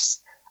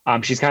ships.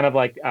 She's kind of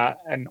like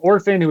an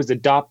orphan who was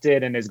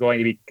adopted and is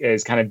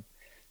kind of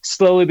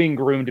slowly being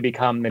groomed to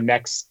become the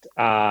next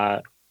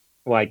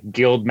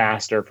guild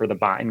master for the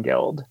Bine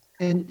Guild.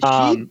 And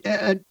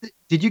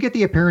did you get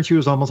the appearance? She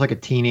was almost like a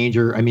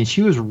teenager. I mean,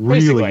 she was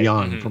really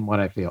young from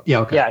what I feel. Yeah.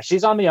 Okay. Yeah.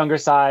 She's on the younger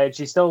side.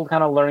 She's still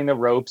kind of learning the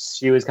ropes.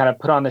 She was kind of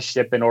put on the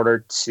ship in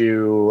order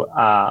to,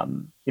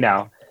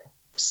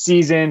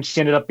 seasoned. She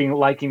ended up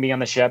liking being on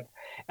the ship.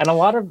 And a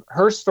lot of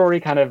her story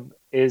this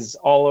is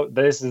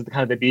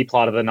kind of the B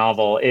plot of the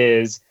novel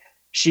is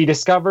she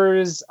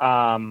discovers,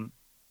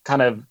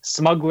 kind of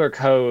smuggler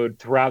code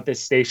throughout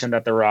this station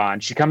that they're on.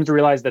 She comes to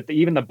realize that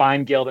even the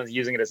Bine Guild is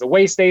using it as a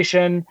way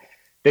station.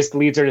 This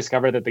leads her to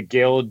discover that the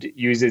guild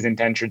uses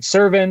indentured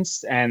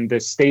servants, and the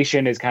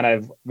station is kind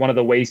of one of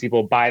the ways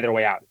people buy their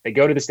way out. They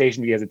go to the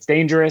station because it's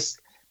dangerous,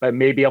 but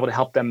may be able to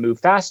help them move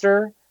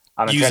faster.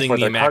 Using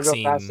the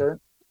Maxine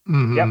faster.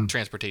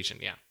 Transportation,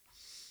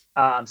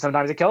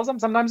 sometimes it kills them,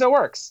 sometimes it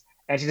works.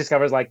 And she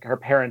discovers her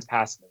parents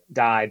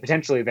died.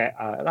 Potentially,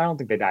 I don't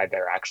think they died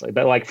there actually,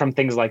 but from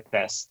things like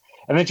this.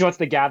 And then she wants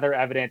to gather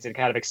evidence and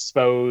kind of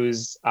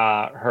expose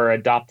her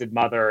adopted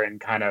mother and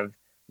kind of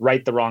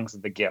right the wrongs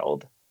of the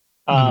guild.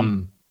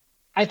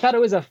 I thought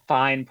it was a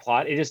fine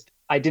plot.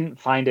 I didn't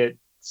find it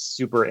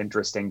super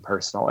interesting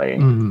personally.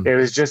 It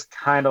was just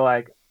kind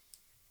of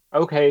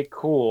okay,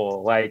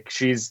 cool.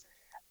 She's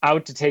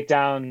out to take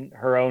down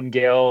her own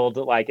guild.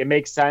 It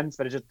makes sense,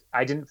 but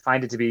I didn't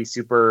find it to be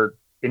super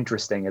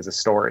interesting as a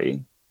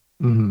story.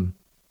 The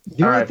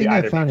only thing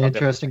I found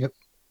interesting,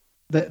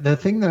 the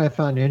thing that I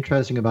found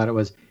interesting about it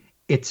was,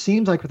 it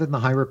seems like within the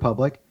High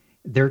Republic,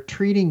 they're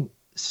treating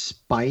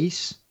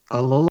spice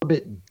a little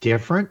bit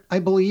different, I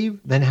believe,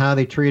 than how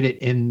they treat it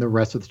in the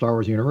rest of the Star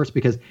Wars universe,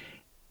 because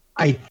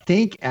I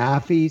think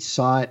Affy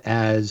saw it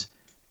as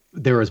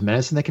there is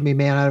medicine that can be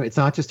made out of it. It's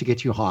not just to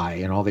get you high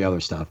and all the other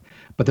stuff,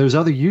 but there's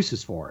other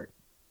uses for it.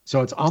 So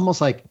it's almost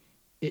like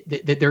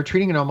they're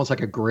treating it almost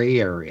like a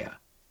gray area.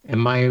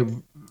 Am I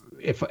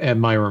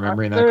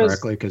remembering that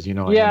correctly? Because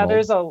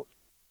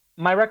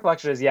my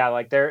recollection is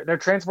they're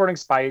transporting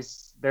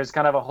spice. There's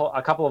kind of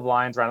a couple of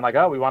lines around we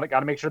got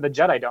to make sure the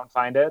Jedi don't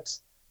find it.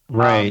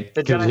 Right,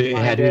 because it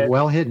had to be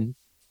well hidden.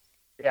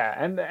 Yeah,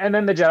 and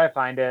then the Jedi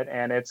find it,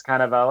 and it's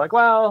kind of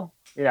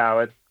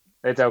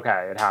it's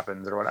okay, it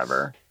happens or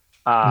whatever.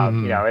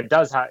 It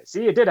does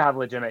it did have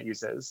legitimate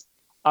uses.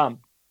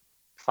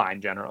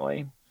 Fine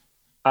generally.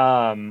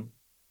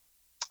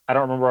 I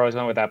don't remember where I was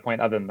going with that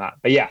point other than that,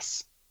 but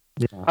yes.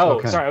 Yeah,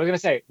 sorry, I was going to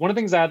say, one of the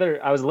things I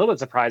was a little bit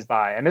surprised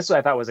by, and this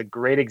I thought was a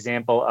great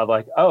example of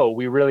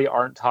we really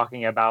aren't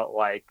talking about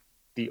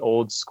the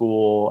old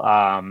school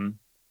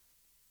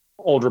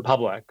Old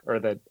Republic, or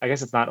I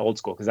guess it's not old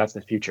school because that's the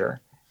future,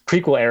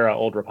 prequel era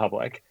Old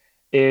Republic,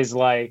 is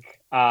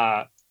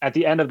at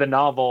the end of the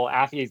novel,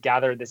 Affy has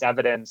gathered this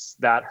evidence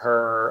that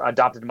her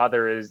adopted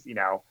mother is,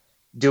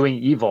 doing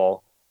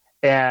evil,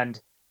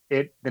 and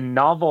the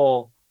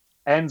novel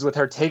ends with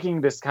her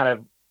taking this kind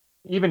of,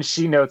 even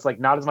she notes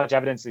not as much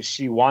evidence as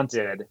she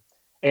wanted,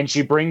 and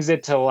she brings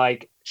it to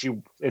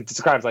it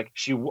describes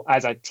she,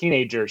 as a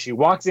teenager, she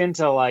walks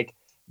into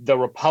the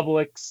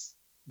Republic's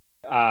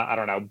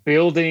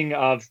building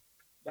of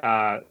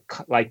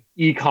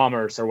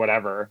e-commerce or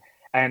whatever,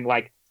 and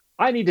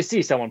I need to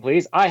see someone,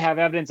 please, I have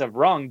evidence of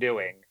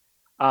wrongdoing,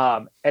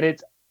 and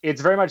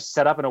it's very much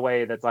set up in a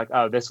way that's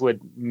this would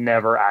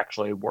never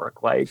actually work.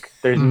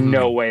 There's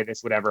no way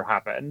this would ever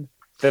happen.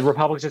 The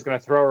Republic's just going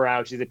to throw her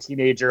out. She's a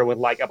teenager with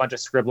a bunch of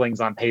scribblings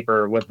on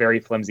paper with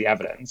very flimsy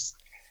evidence.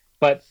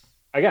 But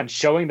again,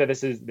 showing that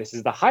this is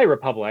the High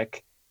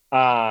Republic,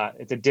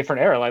 it's a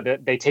different era.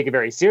 They take it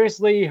very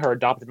seriously. Her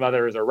adopted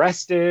mother is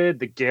arrested.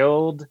 The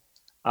guild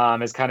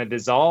is kind of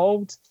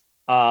dissolved.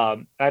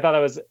 I thought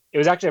it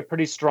was actually a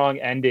pretty strong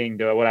ending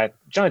to what I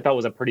generally thought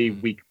was a pretty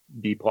weak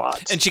B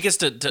plot. And she gets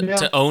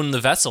to own the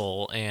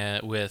vessel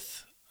and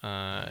with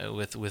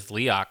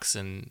Leox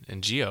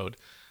and Geode.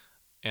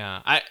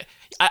 Yeah, I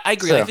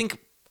agree. So, I think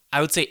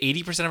I would say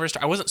 80% of her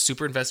story. I wasn't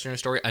super invested in her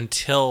story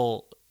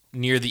until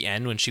near the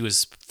end when she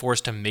was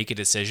forced to make a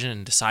decision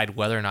and decide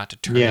whether or not to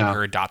turn in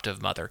her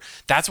adoptive mother.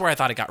 That's where I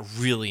thought it got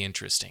really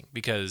interesting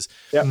because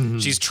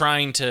she's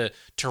trying to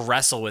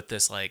wrestle with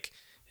this, like,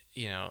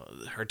 you know,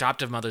 her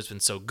adoptive mother's been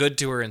so good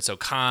to her and so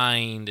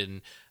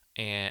kind,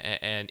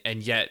 and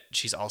yet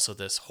she's also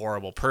this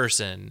horrible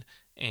person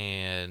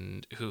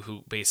and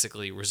who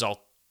basically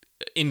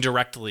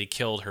indirectly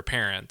killed her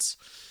parents.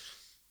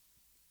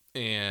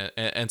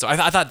 And so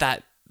I thought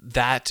that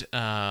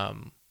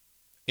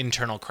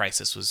internal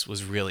crisis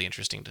was really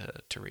interesting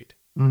to read.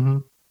 Mm-hmm.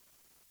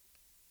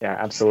 Yeah,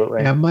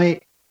 absolutely. Yeah, my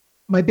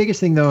biggest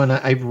thing though, and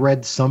I've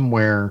read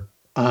somewhere,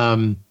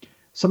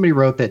 somebody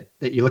wrote that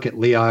you look at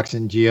Leox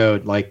and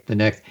Geode like the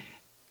next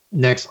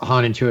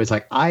Han and Chewie. It's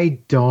like, I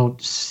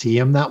don't see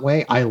him that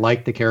way. I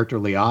like the character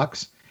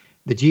Leox.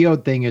 The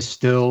Geode thing is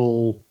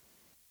still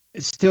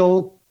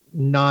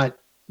not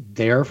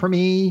there for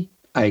me.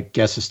 I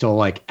guess it's still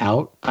like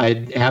out.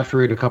 I'd have to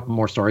read a couple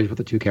more stories with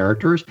the two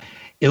characters.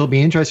 It'll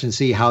be interesting to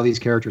see how these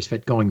characters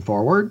fit going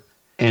forward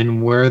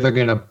and where they're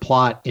going to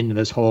plot into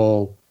this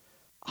whole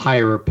High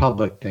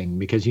Republic thing,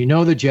 because the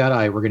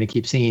Jedi, we're going to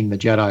keep seeing the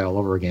Jedi all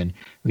over again.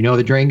 We know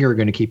the Drengir are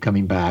going to keep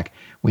coming back.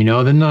 We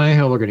know the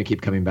Nihil are going to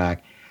keep coming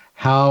back.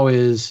 How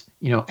is,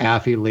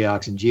 Affy,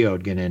 Leox, and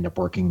Geode going to end up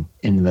working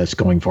in this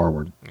going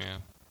forward?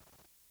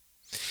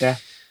 Yeah.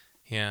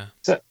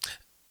 So,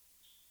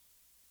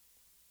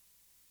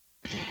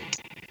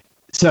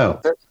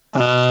 shall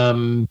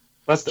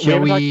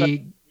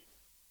we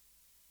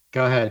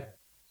go ahead?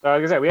 So I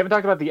was gonna say, we haven't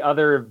talked about the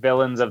other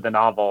villains of the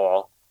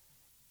novel,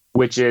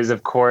 which is,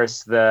 of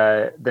course,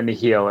 the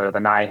Nihil or the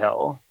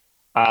Nihil,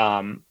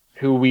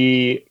 who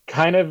we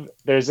kind of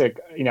there's a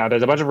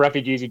bunch of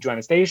refugees who join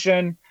the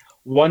station.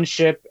 One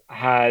ship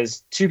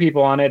has two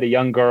people on it, a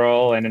young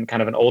girl and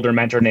kind of an older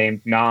mentor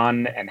named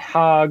Nan and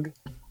Hag.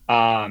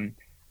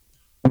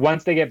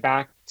 Once they get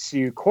back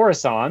to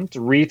Coruscant,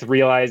 Reeth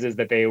realizes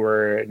that they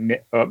were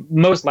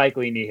most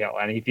likely Nihil,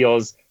 and he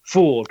feels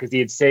fooled because he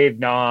had saved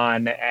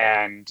Nan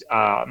and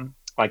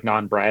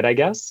Nan bread, I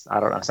guess. I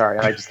don't know. Sorry,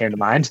 that just came to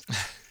mind.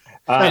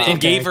 And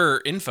gave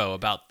her info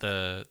about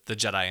the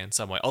Jedi in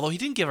some way, although he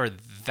didn't give her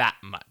that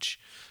much.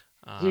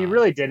 He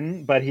really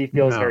didn't, but he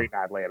feels very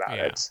badly about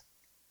it.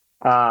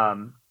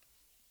 And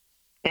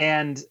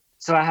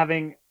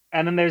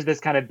then there's this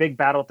kind of big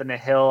battle with the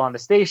Nihil on the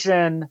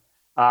station.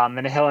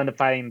 The Nihil end up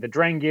fighting the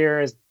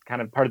Drengir as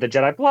kind of part of the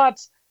Jedi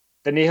plot.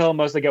 The Nihil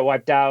mostly get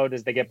wiped out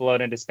as they get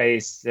blown into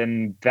space,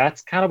 and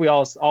that's kind of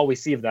all we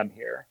see of them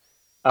here.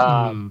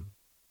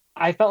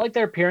 I felt like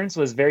their appearance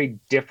was very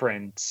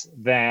different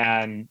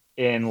than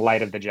in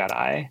Light of the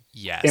Jedi.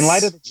 Yes. In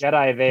Light of the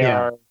Jedi, they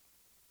are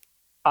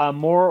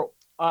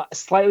a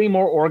slightly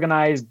more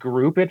organized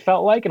group, it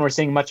felt like, and we're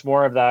seeing much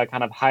more of the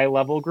kind of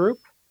high-level group.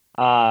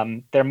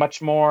 They're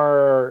much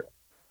more...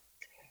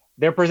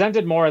 They're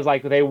presented more as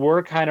like they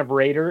were kind of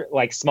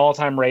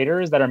small-time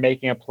raiders that are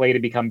making a play to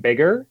become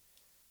bigger.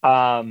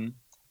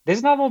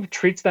 This novel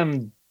treats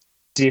them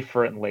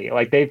differently.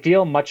 Like they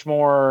feel much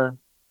more...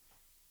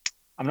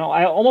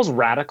 almost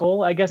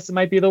radical, I guess it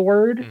might be the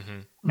word.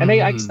 Mm-hmm. And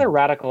I guess they're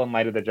radical in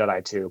Light of the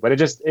Jedi too, but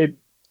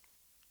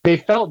they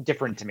felt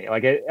different to me,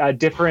 like a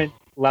different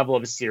level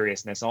of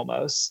seriousness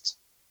almost.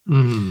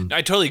 Mm-hmm.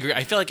 I totally agree.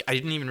 I feel like I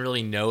didn't even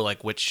really know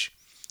like which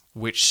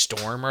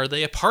storm are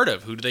they a part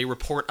of? Who do they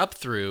report up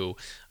through?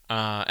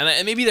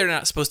 And maybe they're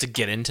not supposed to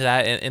get into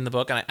that in the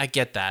book, and I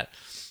get that.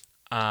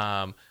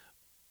 And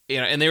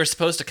they were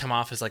supposed to come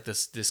off as like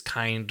this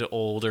kind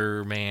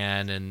older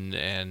man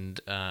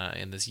and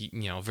this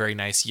very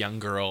nice young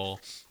girl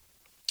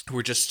who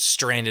were just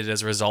stranded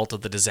as a result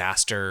of the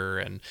disaster,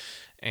 and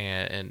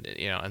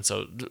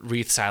so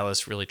Reeth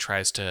Silas really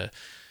tries to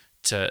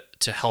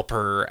help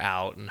her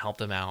out and help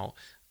them out,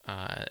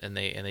 and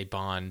they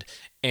bond,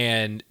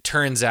 and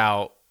turns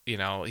out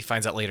he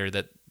finds out later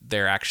that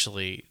they're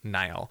actually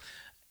Nihil,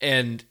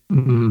 and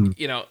and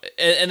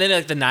then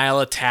like the Nihil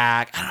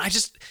attack.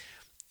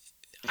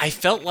 I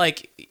felt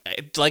like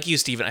you,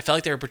 Stephen, I felt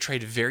like they were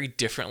portrayed very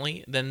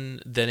differently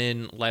than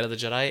in Light of the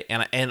Jedi,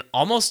 and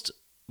almost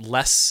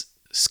less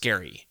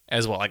scary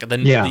as well. Like the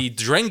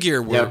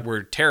Drengir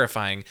were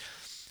terrifying.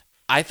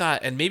 I thought,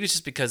 and maybe it's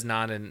just because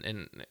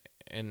Nan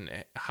and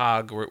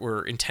Hag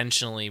were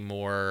intentionally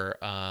more.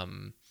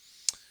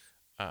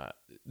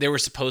 They were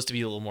supposed to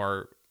be a little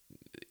more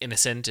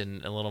innocent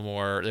and a little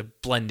more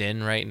blend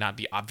in, right, and not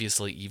be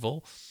obviously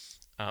evil.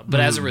 But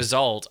as a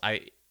result,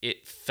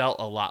 it felt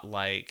a lot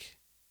like.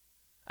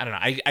 I don't know.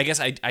 I guess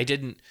I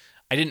didn't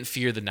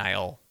fear the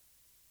Nihil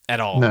at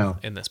all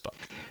in this book.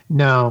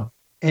 No,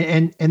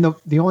 and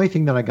the only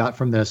thing that I got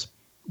from this,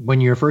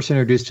 when you're first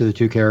introduced to the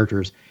two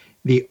characters,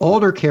 the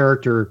older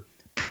character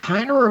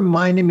kind of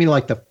reminded me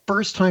like the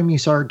first time you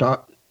saw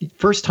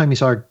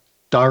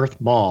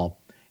Darth Maul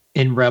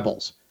in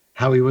Rebels.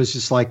 how he was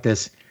just like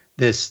this,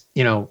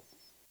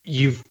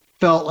 you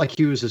felt like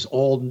he was this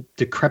old,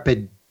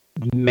 decrepit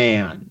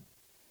man.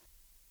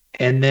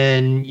 And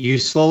then you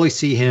slowly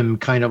see him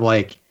kind of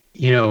like,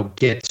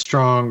 get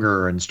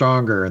stronger and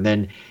stronger. And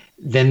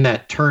then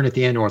that turn at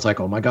the end where it's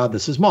like, oh my God,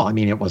 this is Maul. I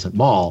mean, it wasn't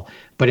Maul,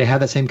 but it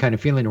had that same kind of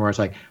feeling where it's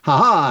like,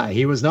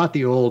 he was not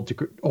the old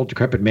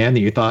decrepit man that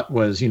you thought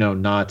was,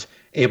 not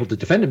able to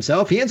defend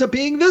himself. He ends up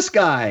being this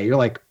guy. You're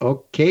like,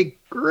 okay,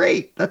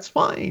 great. That's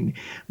fine.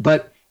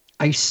 But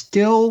I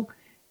still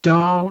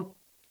don't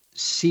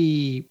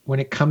see, when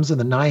it comes to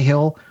the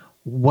Nihil,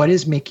 what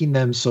is making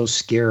them so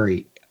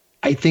scary.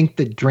 I think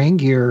the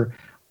Drengir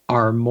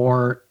are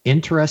more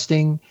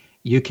interesting.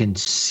 You can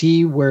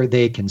see where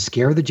they can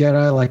scare the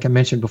Jedi, like I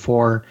mentioned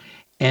before.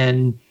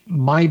 And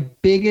my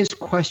biggest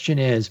question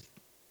is,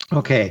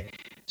 okay,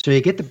 so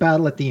you get the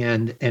battle at the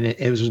end, and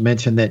it was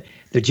mentioned that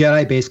the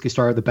Jedi basically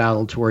started the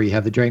battle to where you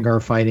have the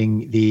Drengir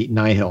fighting the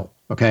Nihil,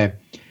 okay?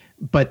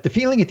 But the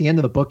feeling at the end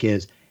of the book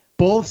is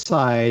both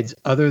sides,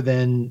 other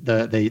than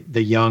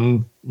the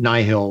young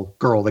Nihil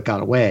girl that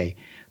got away,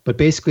 but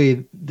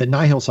basically the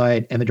Nihil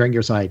side and the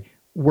Drengir side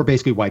were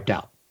basically wiped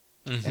out.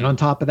 Mm-hmm. And on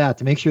top of that,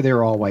 to make sure they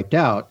were all wiped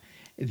out,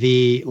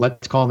 the,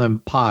 let's call them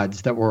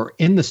pods that were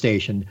in the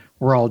station,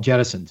 were all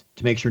jettisoned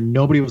to make sure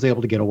nobody was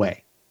able to get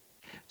away.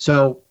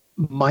 So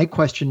my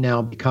question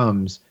now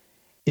becomes,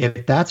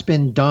 if that's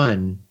been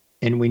done,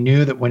 and we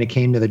knew that when it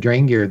came to the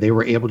Drengir, they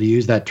were able to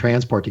use that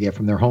transport to get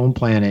from their home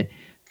planet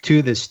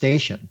to this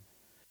station.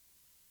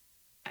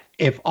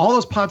 If all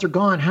those pods are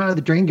gone, how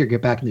did the Drengir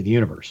get back into the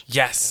universe?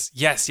 Yes.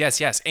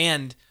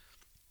 And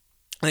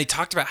they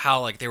talked about how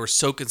like they were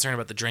so concerned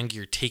about the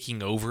Drengir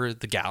taking over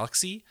the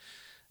galaxy,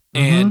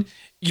 and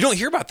you don't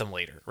hear about them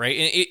later, right?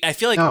 And I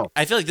feel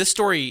like this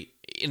story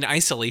in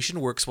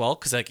isolation works well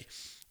because like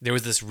there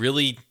was this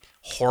really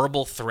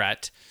horrible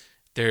threat.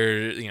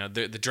 The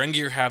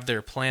Drengir have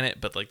their planet,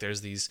 but like there's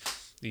these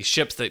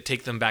ships that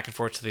take them back and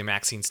forth to the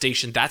Maxine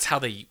station. That's how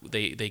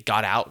they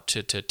got out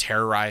to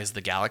terrorize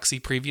the galaxy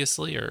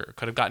previously, or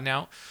could have gotten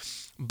out.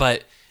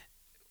 But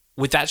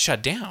with that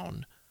shut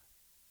down,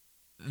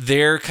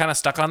 they're kind of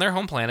stuck on their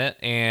home planet,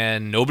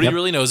 and nobody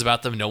really knows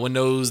about them. No one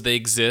knows they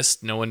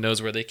exist. No one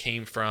knows where they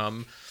came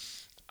from.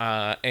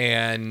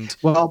 And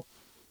well,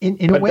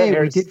 in a way,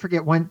 we did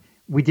forget one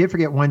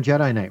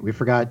Jedi Knight. We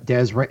forgot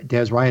Des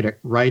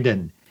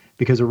Ryden,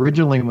 because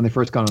originally when they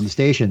first got on the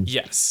station,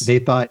 they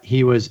thought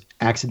he was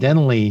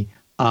accidentally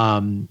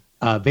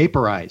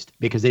vaporized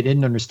because they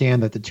didn't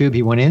understand that the tube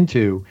he went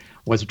into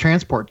was a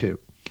transport tube.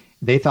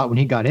 They thought when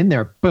he got in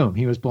there, boom,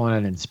 he was blown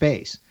out into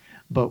space.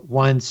 But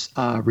once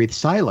Reath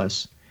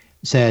Silas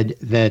said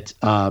that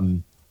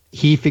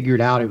he figured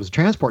out it was a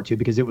transport tube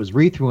because it was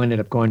Reath who ended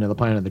up going to the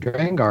planet of the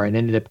Drengir and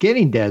ended up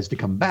getting Des to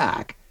come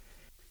back,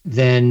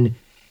 then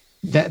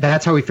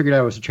that's how we figured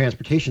out it was a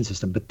transportation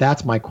system. But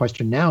that's my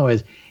question now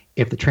is,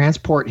 if the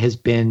transport has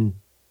been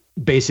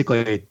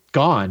basically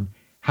gone,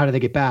 how do they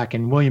get back?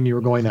 And William, you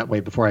were going that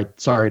way before.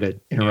 Sorry to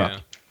interrupt.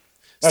 Yeah.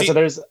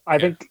 I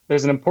think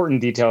there's an important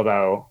detail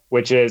though,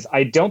 which is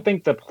I don't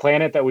think the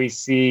planet that we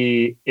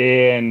see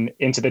in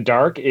Into the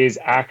Dark is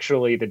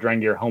actually the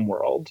Drengir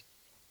homeworld.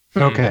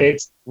 Okay.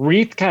 It's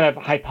Reath kind of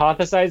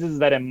hypothesizes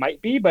that it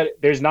might be, but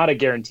there's not a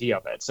guarantee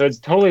of it. So it's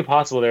totally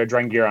possible there are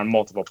Drengir on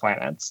multiple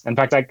planets. In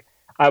fact,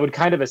 I would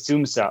kind of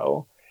assume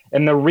so.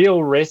 And the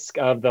real risk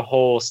of the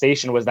whole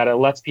station was that it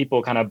lets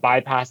people kind of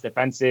bypass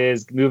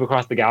defenses, move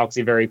across the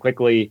galaxy very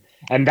quickly.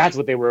 And that's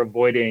what they were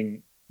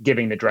avoiding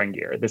giving the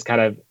Drengir, this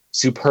kind of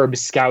superb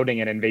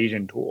scouting and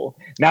invasion tool.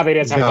 Now they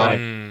just have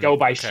to go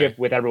by ship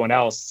with everyone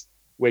else,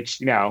 which,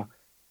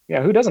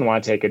 who doesn't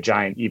want to take a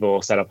giant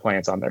evil set of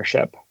planets on their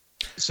ship?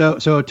 So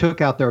it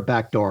took out their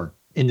back door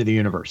into the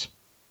universe.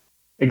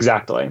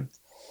 Exactly.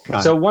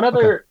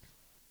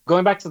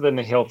 Going back to the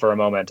Nihil for a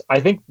moment, I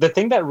think the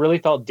thing that really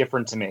felt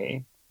different to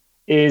me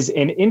is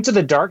in Into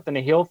the Dark, the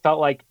Nihil felt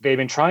like they've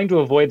been trying to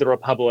avoid the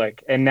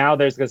Republic, and now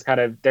there's this kind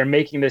of, they're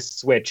making this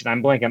switch, and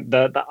I'm blanking,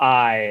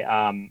 I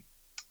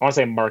want to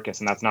say Marcus,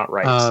 and that's not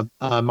right.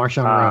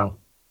 Marchion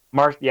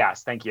Ro.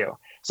 Yes, thank you.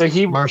 So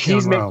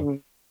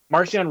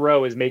Marchion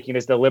Ro is making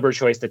this deliberate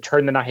choice to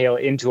turn the Nihil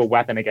into a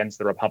weapon against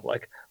the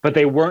Republic, but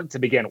they weren't to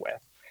begin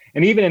with.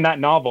 And even in that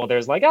novel,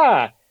 there's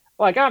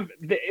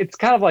it's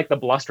kind of like the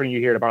blustering you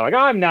hear about,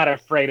 I'm not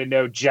afraid of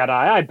no Jedi.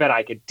 I bet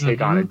I could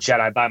take on a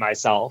Jedi by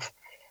myself.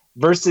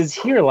 Versus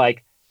here,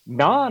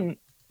 man,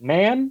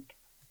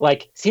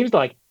 seems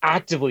to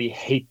actively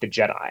hate the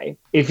Jedi.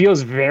 It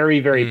feels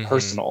very, very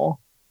personal.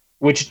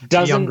 Which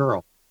doesn't, young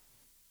girl.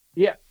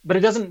 Yeah, but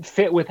it doesn't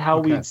fit with how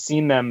we've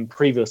seen them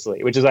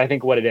previously, which is, I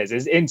think, what it is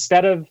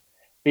instead of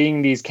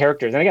being these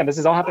characters, and again, this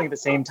is all happening at the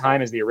same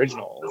time as the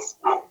originals,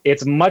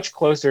 it's much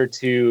closer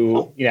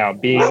to,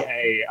 being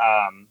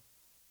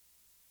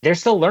they're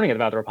still learning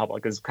about the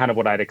Republic is kind of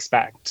what I'd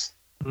expect.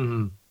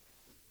 Mm-hmm.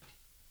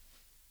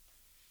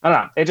 I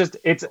don't know.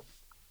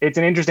 It's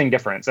an interesting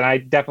difference, and I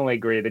definitely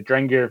agree. The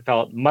Drengir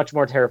felt much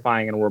more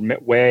terrifying and were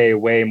way,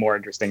 way more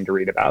interesting to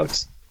read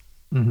about.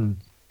 Mm-hmm.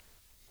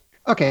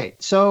 Okay,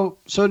 so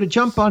to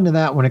jump onto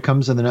that when it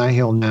comes to the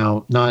Nihil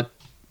now, not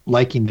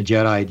liking the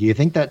Jedi, do you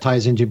think that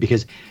ties into,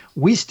 because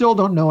we still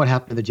don't know what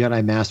happened to the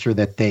Jedi Master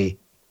that they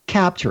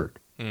captured?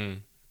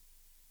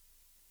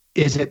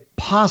 Is it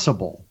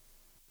possible,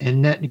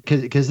 and that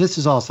because this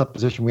is all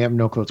supposition, we have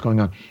no clue what's going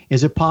on,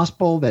 is it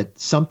possible that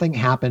something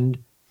happened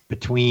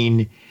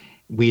between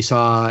we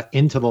saw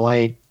Into the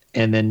Light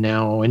and then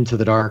now Into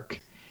the Dark,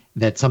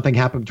 that something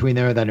happened between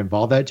there that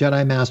involved that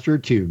Jedi Master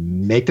to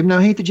make them now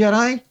hate the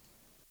Jedi?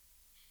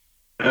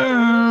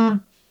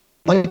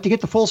 Like to get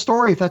the full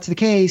story if that's the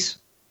case.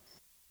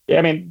 Yeah,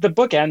 I mean, the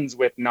book ends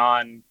with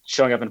Non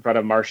showing up in front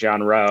of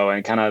Marchion Ro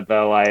and kind of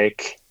the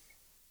like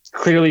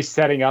clearly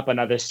setting up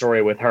another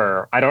story with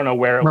her. I don't know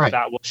where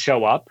that will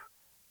show up.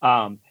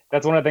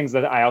 That's one of the things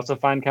that I also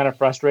find kind of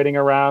frustrating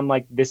around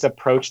like this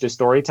approach to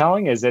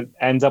storytelling, is it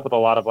ends up with a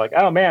lot of like,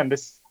 oh man,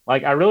 this,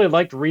 like, I really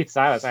liked Reath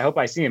Silas. I hope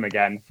I see him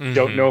again.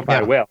 Don't know if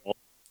I will,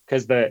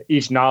 because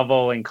each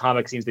novel and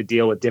comic seems to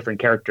deal with different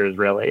characters,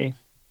 really.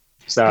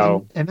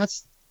 So and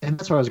that's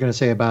what I was going to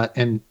say about,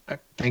 and I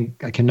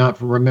think I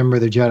cannot remember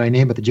the Jedi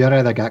name, but the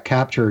Jedi that got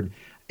captured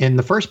in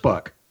the first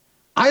book.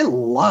 I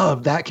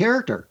love that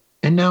character.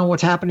 And now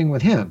what's happening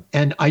with him?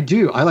 And I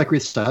like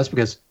Reath Silas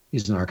because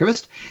he's an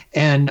archivist.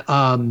 And,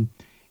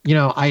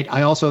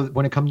 I also,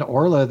 when it comes to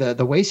Orla,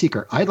 the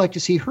Wayseeker, I'd like to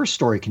see her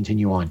story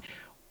continue on.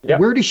 Yep.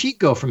 Where does she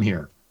go from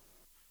here?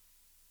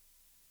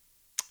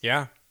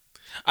 Yeah.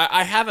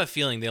 I have a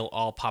feeling they'll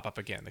all pop up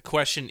again. The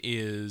question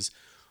is,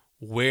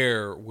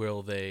 where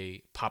will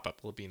they pop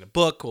up? Will it be in a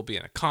book? Will it be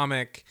in a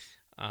comic?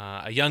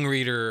 A young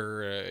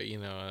reader?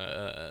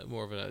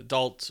 More of an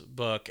adult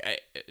book?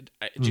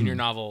 A junior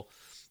novel?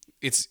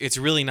 It's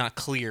really not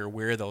clear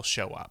where they'll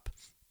show up.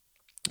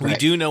 Right. We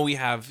do know we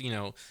have,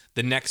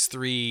 the next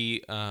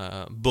 3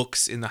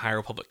 books in the High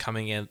Republic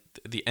coming in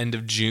at the end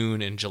of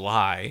June and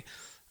July.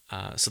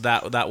 So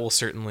that will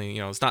certainly,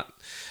 it's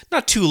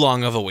not too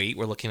long of a wait.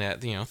 We're looking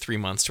at, 3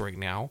 months right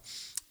now.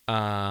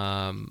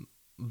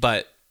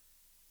 But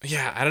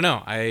yeah, I don't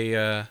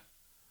know.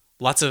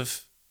 Lots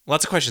of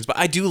questions, but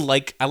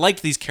I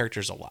liked these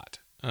characters a lot,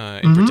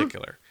 in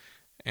particular.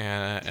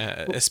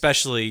 And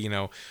especially,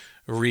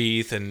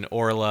 Reath and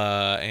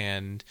Orla,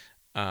 and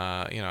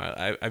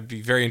I'd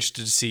be very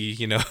interested to see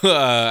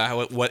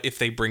what if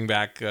they bring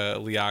back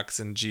Leox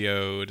and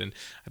Geode, and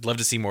I'd love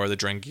to see more of the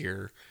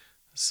Drengir.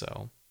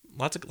 So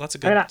lots of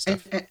good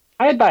stuff.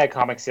 I'd buy a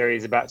comic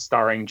series about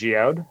starring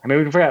Geode. I mean,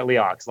 we can forget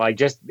Leox, like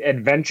just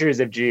Adventures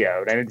of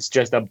Geode, and it's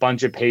just a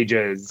bunch of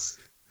pages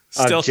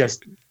of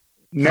just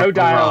no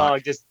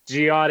dialogue, just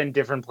Geode in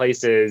different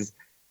places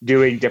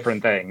doing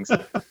different things.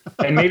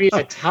 And maybe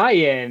a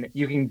tie-in,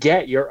 you can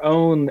get your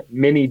own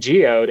mini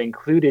Geode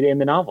included in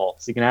the novel.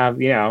 So you can have,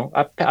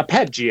 a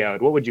pet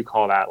Geode. What would you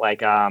call that?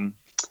 Like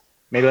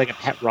maybe like a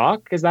pet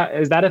rock? Is that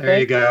a thing? There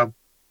you go.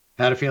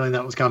 Had a feeling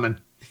that was coming.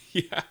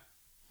 Yeah.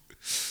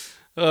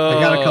 I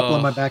got a couple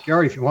in my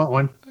backyard if you want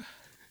one.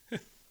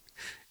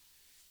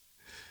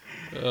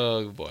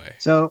 Oh boy.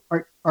 So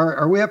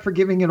are we up for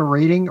giving it a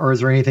rating, or is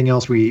there anything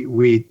else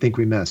we think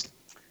we missed?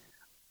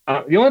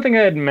 The only thing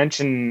I'd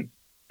mention,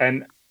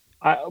 and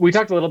we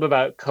talked a little bit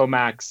about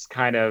Comac's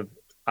kind of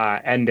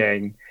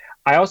ending.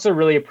 I also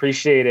really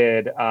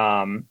appreciated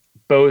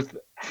both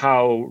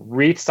how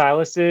Reath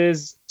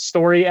Silas's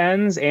story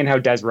ends and how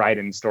Des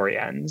Ryden's story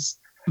ends.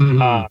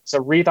 Mm-hmm. So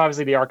Reath,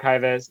 obviously the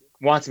archivist,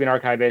 wants to be an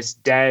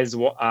archivist. Des,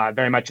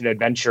 very much an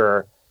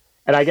adventurer.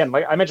 And again,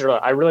 like I mentioned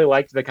earlier, I really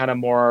liked the kind of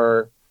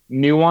more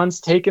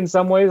nuanced take in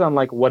some ways on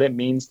like what it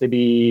means to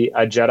be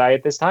a Jedi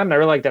at this time. And I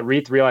really like that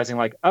Reath realizing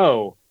like,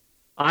 oh,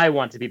 I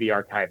want to be the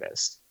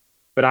archivist,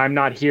 but I'm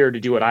not here to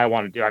do what I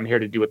want to do. I'm here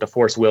to do what the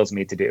Force wills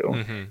me to do.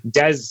 Mm-hmm.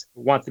 Des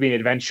wants to be an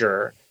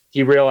adventurer.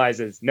 He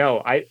realizes,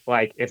 no,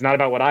 it's not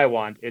about what I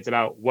want. It's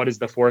about what does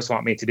the Force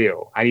want me to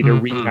do? I need to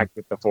reconnect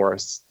with the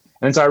Force.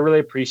 And so I really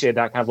appreciate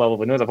that kind of level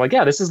of nuance of like,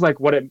 yeah, this is like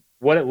what it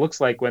looks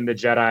like when the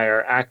Jedi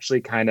are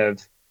actually kind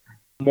of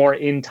more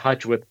in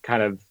touch with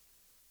kind of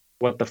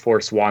what the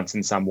Force wants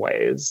in some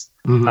ways.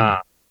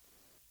 Mm-hmm.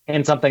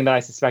 And something that I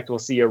suspect we'll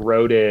see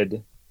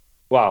eroded.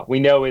 Well, we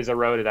know is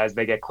eroded as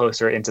they get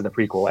closer into the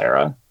prequel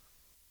era.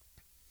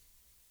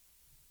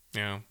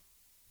 Yeah.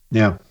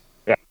 Yeah.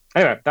 Yeah.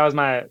 Anyway, that was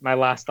my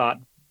last thought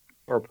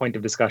or point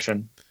of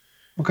discussion.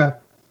 Okay.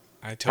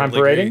 I totally Time for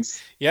agree. ratings?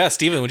 Yeah,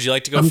 Steven, would you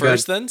like to go I'm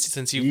first good. then?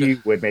 Since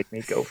you would make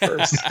me go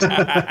first.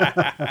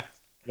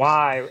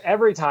 Why?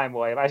 Every time,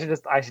 William. I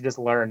should just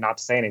learn not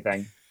to say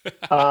anything.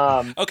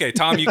 Okay,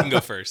 Tom, you can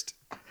go first.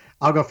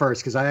 I'll go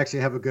first because I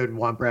actually have a good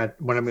one, Brad,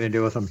 what I'm going to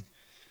do with them.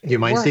 Do you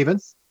mind, Steven?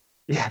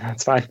 Yeah,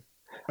 that's fine.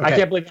 Okay. I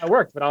can't believe that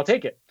worked, but I'll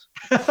take it.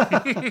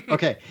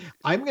 Okay,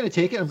 I'm going to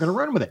take it. I'm going to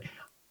run with it.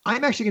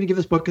 I'm actually going to give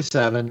this book a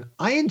 7.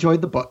 I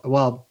enjoyed the book.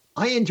 Well,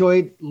 I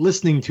enjoyed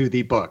listening to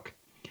the book.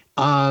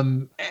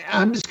 I'm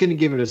just going to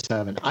give it a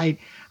 7. I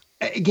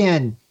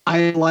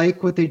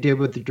like what they did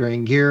with the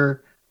Drengir.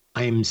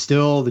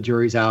 The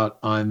jury's out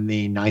on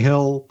the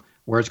Nihil,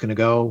 where it's going to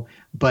go,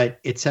 but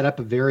it set up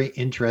a very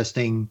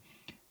interesting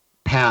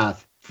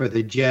path for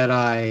the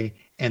Jedi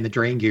and the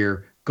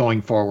Drengir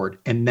going forward.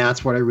 And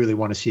that's what I really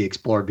want to see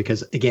explored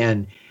because,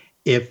 again,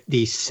 if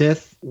the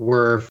Sith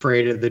were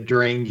afraid of the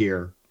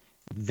Drengir,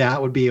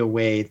 that would be a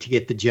way to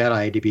get the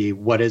Jedi to be,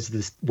 what are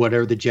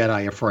the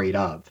Jedi afraid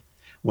of?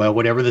 Well,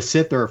 whatever the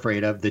Sith are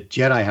afraid of, the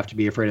Jedi have to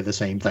be afraid of the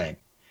same thing.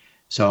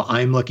 So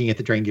I'm looking at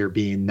the Drengir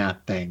being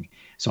that thing.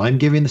 So I'm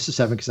giving this a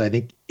 7 because I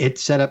think it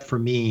set up for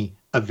me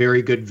a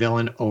very good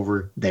villain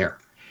over there.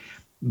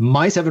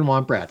 My 7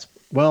 Womp Rats.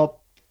 Well,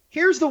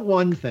 here's the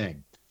one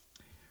thing.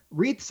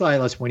 Reed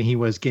Silas, when he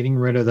was getting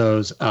rid of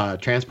those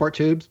transport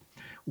tubes,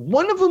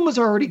 one of them was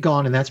already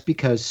gone, and that's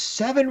because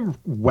 7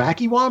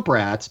 wacky Womp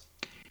Rats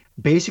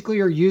basically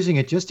are using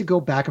it just to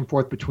go back and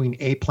forth between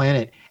a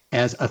planet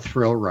as a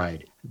thrill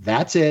ride.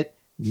 That's it.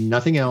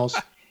 Nothing else.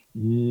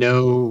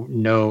 No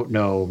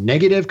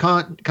negative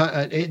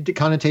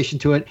connotation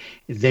to it.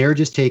 They're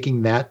just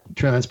taking that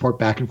transport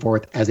back and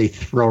forth as a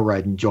thrill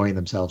ride, enjoying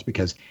themselves,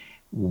 because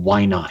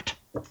why not?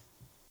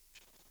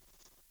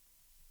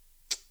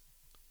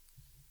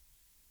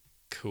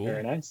 Cool.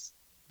 Very nice.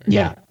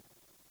 Yeah.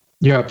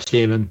 You're up,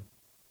 Steven.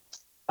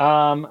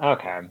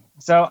 Okay.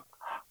 So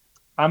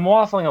I'm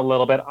waffling a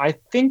little bit. I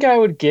think I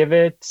would give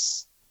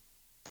it.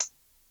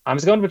 I'm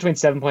just going between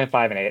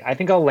 7.5 and 8. I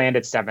think I'll land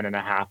at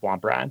 7.5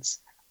 Womp Rats.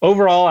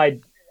 Overall, I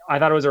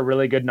thought it was a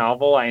really good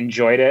novel. I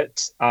enjoyed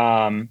it.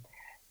 I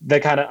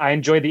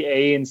enjoyed the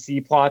A and C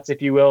plots,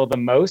 if you will, the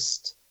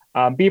most.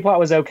 B plot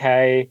was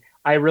okay.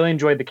 I really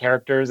enjoyed the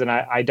characters, and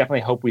I definitely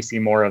hope we see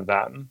more of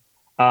them.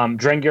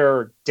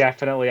 Drengir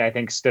definitely, I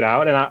think, stood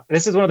out. And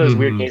this is one of those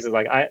weird cases.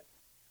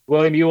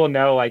 William, you will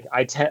know,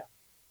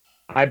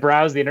 I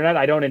browse the internet.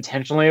 I don't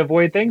intentionally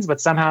avoid things,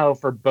 but somehow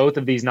for both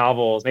of these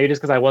novels, maybe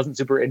just because I wasn't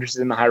super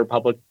interested in the High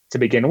Republic to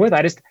begin with,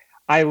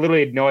 I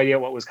literally had no idea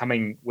what was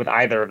coming with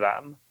either of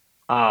them.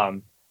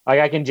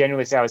 I can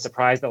genuinely say I was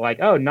surprised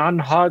that Nod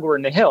and Hogg were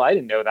in Nihil. I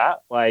didn't know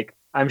that.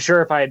 I'm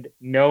sure if I'd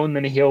known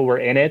the Nihil were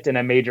in it in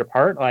a major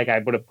part, I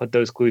would have put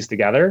those clues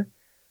together.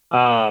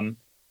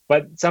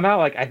 But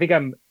somehow, I think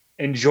I've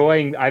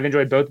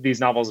enjoyed both of these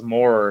novels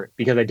more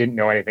because I didn't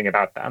know anything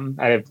about them.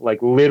 I have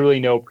literally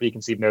no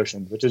preconceived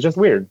notions, which is just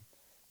weird.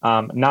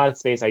 Not a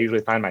space I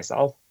usually find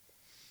myself.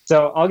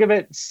 So I'll give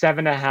it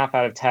 7.5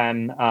 out of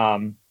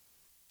 10.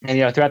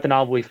 And throughout the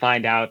novel, we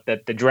find out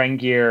that the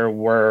Drengir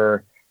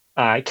were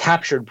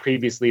captured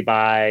previously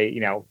by,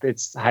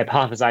 it's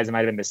hypothesized it might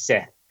have been the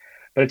Sith.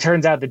 But it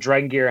turns out the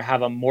Drengir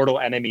have a mortal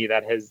enemy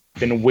that has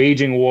been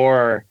waging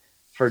war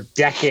for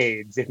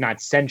decades, if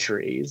not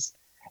centuries.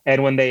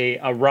 And when they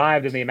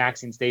arrived in the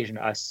Amaxian station,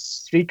 a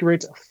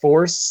secret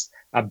force,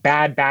 a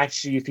bad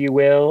batch, if you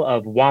will,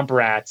 of Womp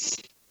Rats,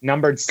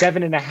 numbered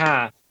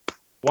 7.5,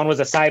 one was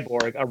a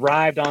cyborg,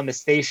 arrived on the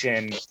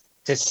station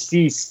to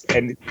cease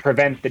and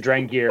prevent the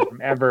Drengir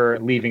from ever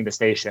leaving the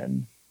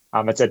station.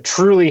 It's a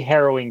truly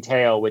harrowing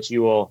tale, which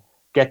you will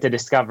get to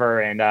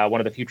discover in one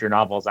of the future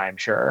novels, I am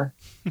sure.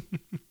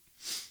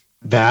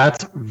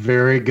 That's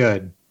very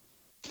good.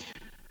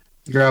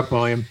 You're up,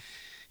 William.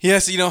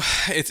 Yes,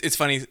 it's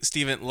funny,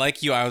 Steven,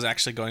 like you, I was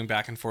actually going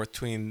back and forth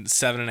between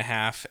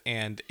 7.5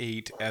 and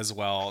 8 as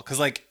well. Cause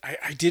I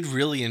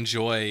really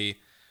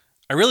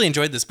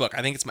enjoyed this book.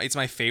 I think it's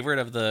my favorite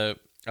of the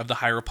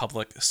High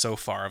Republic so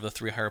far, of the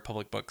 3 High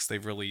Republic books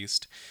they've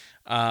released.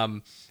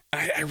 I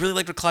really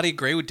liked what Claudia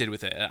Gray did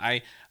with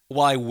it.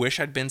 While I wish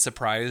I'd been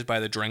surprised by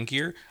the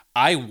Drengir,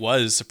 I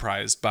was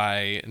surprised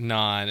by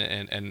Non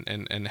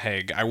and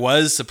Haig. I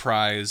was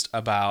surprised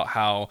about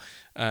how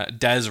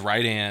Des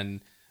Rydan,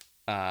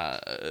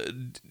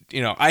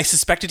 I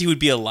suspected he would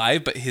be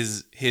alive, but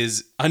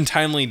his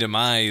untimely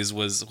demise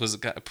was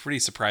pretty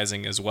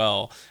surprising as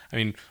well. I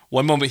mean,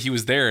 one moment he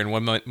was there, and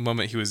one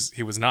moment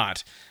he was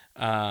not.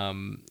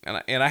 And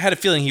I had a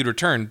feeling he'd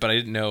return, but I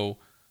didn't know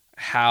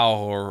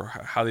how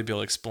they'd be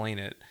able to explain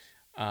it.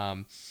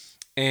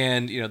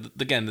 And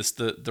again,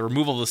 the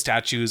removal of the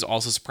statues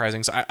also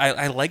surprising. So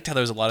I liked how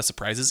there was a lot of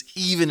surprises,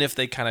 even if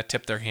they kind of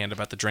tipped their hand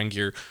about the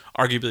Drengir,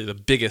 arguably the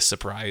biggest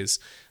surprise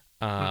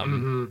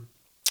in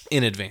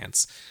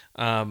advance.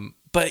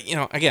 But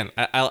again,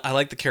 I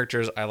like the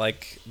characters. I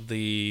like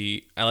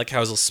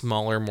how it's a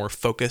smaller, more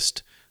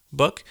focused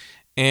book,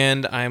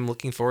 and I'm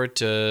looking forward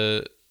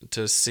to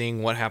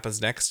seeing what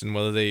happens next and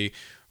whether they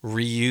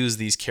reuse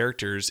these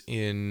characters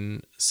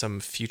in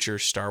some future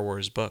Star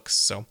Wars books.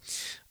 So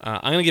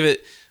I'm gonna give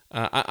it.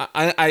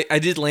 I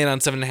did land on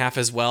 7.5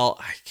 as well.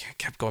 I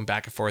kept going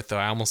back and forth though.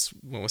 I almost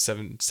went with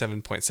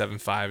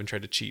 7.75 and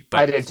tried to cheat. But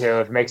I did too.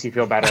 If it makes you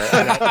feel better.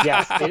 And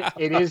yes,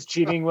 it is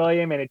cheating,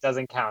 William, and it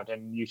doesn't count,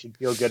 and you should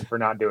feel good for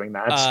not doing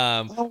that.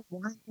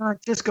 Why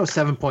not just go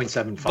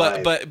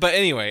 7.75? But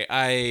anyway,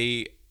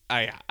 I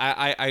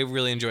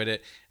really enjoyed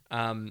it.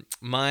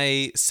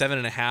 My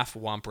 7.5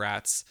 Womp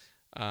Rats.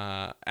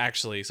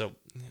 Actually, so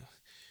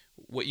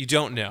what you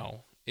don't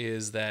know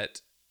is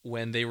that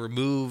when they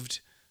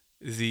removed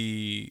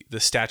the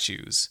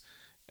statues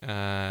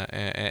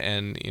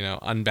and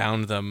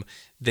unbound them,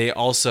 the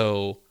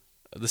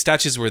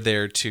statues were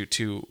there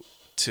to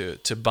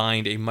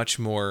bind a much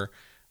more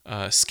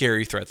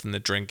scary threat than the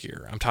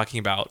Drengir. I'm talking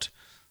about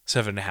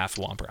 7.5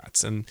 Womp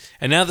Rats, and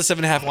now the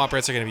 7.5 Womp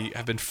Rats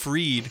have been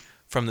freed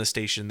from the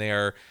station. They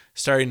are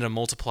starting to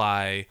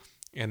multiply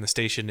and the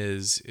station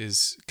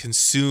is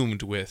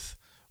consumed with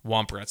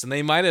Womp Rats. And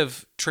they might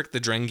have tricked the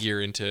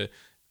Drengir into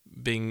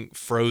being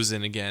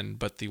frozen again,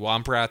 but the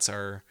Womp Rats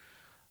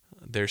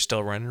they're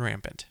still running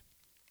rampant.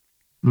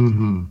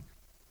 Mm-hmm.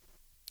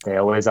 They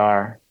always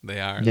are. They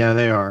are. Yeah,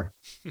 they are.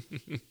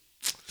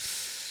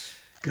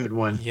 Good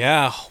one.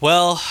 Yeah.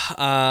 Well,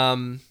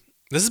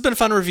 this has been a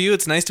fun review.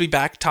 It's nice to be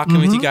back talking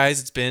with you guys.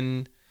 It's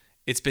been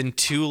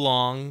too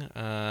long.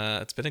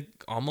 It's been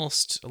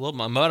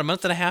about a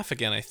month and a half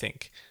again, I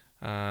think,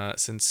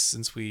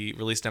 since we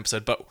released an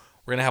episode. But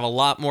we're gonna have a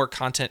lot more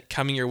content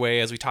coming your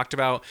way. As we talked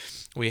about,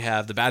 we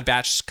have the Bad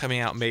Batch coming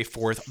out May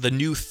 4th. The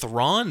new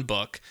Thrawn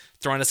book,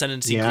 Thrawn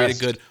Ascendancy Created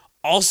Good,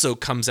 also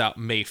comes out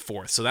May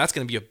 4th. So that's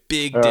gonna be a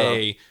big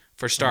day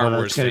for Star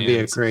Wars fans. It's gonna be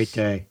a great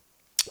day.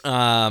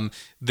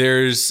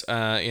 There's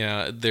of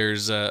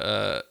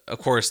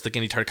course the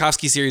Genndy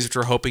Tartakovsky series, which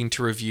we're hoping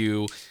to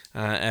review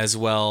as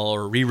well,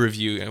 or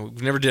re-review.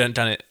 We've never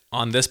done it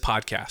on this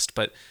podcast,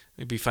 but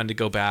it'd be fun to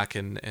go back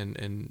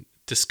and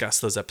discuss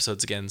those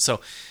episodes again. So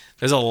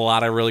there's a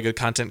lot of really good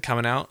content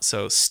coming out.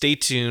 So stay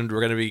tuned. We're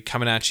going to be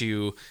coming at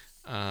you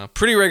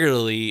pretty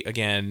regularly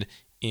again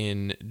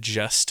in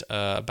just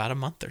about a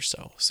month or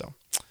so. So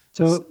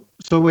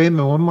wait a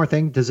minute. One more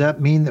thing. Does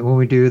that mean that when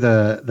we do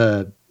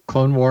the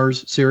Clone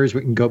Wars series,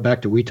 we can go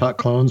back to We Talk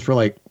Clones for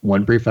like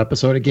one brief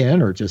episode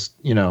again, or just,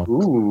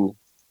 Ooh.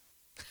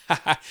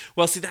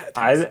 Well, see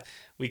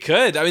we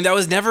could. I mean, that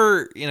was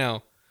never,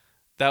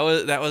 that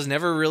was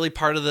never really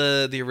part of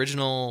the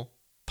original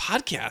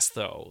podcast,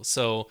 though.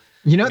 So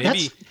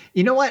maybe,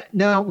 you know what?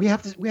 No, we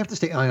have to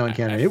stay Ion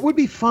Canon. It would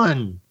be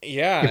fun,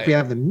 if we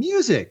have the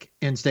music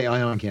and stay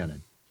Ion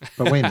Canon.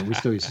 But wait a minute, we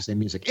still used to say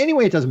music.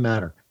 Anyway, it doesn't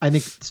matter. I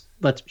think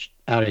let's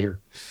out of here.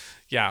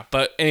 Yeah,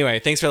 but anyway,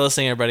 thanks for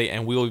listening, everybody,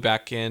 and we will be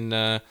back in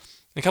a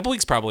couple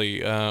weeks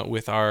probably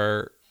with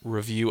our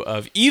review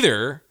of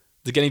either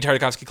the Genndy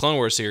Tartakovsky Clone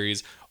Wars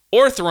series,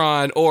 or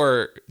Thrawn,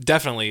 or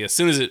definitely, as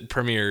soon as it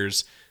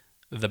premieres,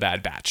 The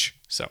Bad Batch.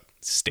 So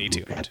stay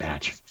tuned. Bad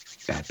Batch.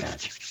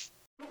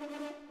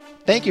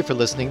 Thank you for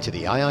listening to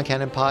the Ion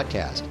Canon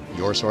Podcast,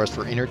 your source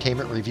for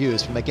entertainment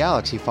reviews from a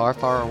galaxy far,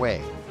 far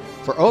away.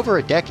 For over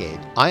a decade,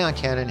 Ion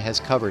Canon has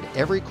covered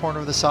every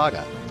corner of the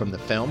saga, from the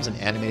films and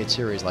animated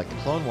series like The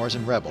Clone Wars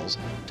and Rebels,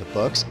 to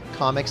books,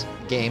 comics,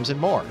 games, and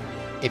more.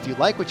 If you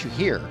like what you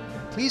hear,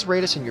 please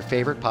rate us in your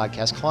favorite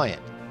podcast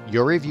client.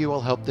 Your review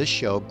will help this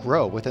show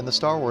grow within the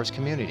Star Wars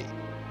community.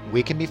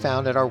 We can be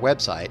found at our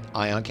website,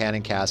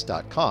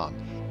 ioncanoncast.com,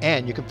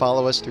 and you can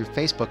follow us through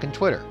Facebook and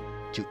Twitter.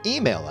 To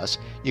email us,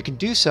 you can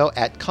do so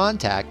at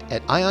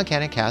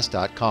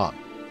contact@ioncanoncast.com.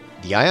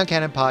 The Ion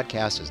Canon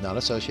Podcast is not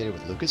associated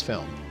with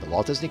Lucasfilm, the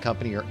Walt Disney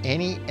Company, or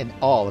any and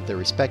all of their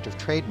respective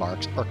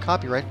trademarks or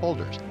copyright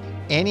holders.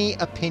 Any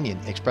opinion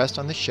expressed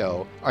on the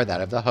show are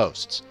that of the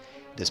hosts.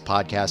 This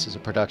podcast is a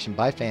production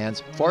by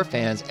fans, for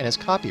fans, and is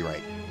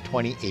copyright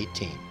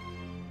 2018.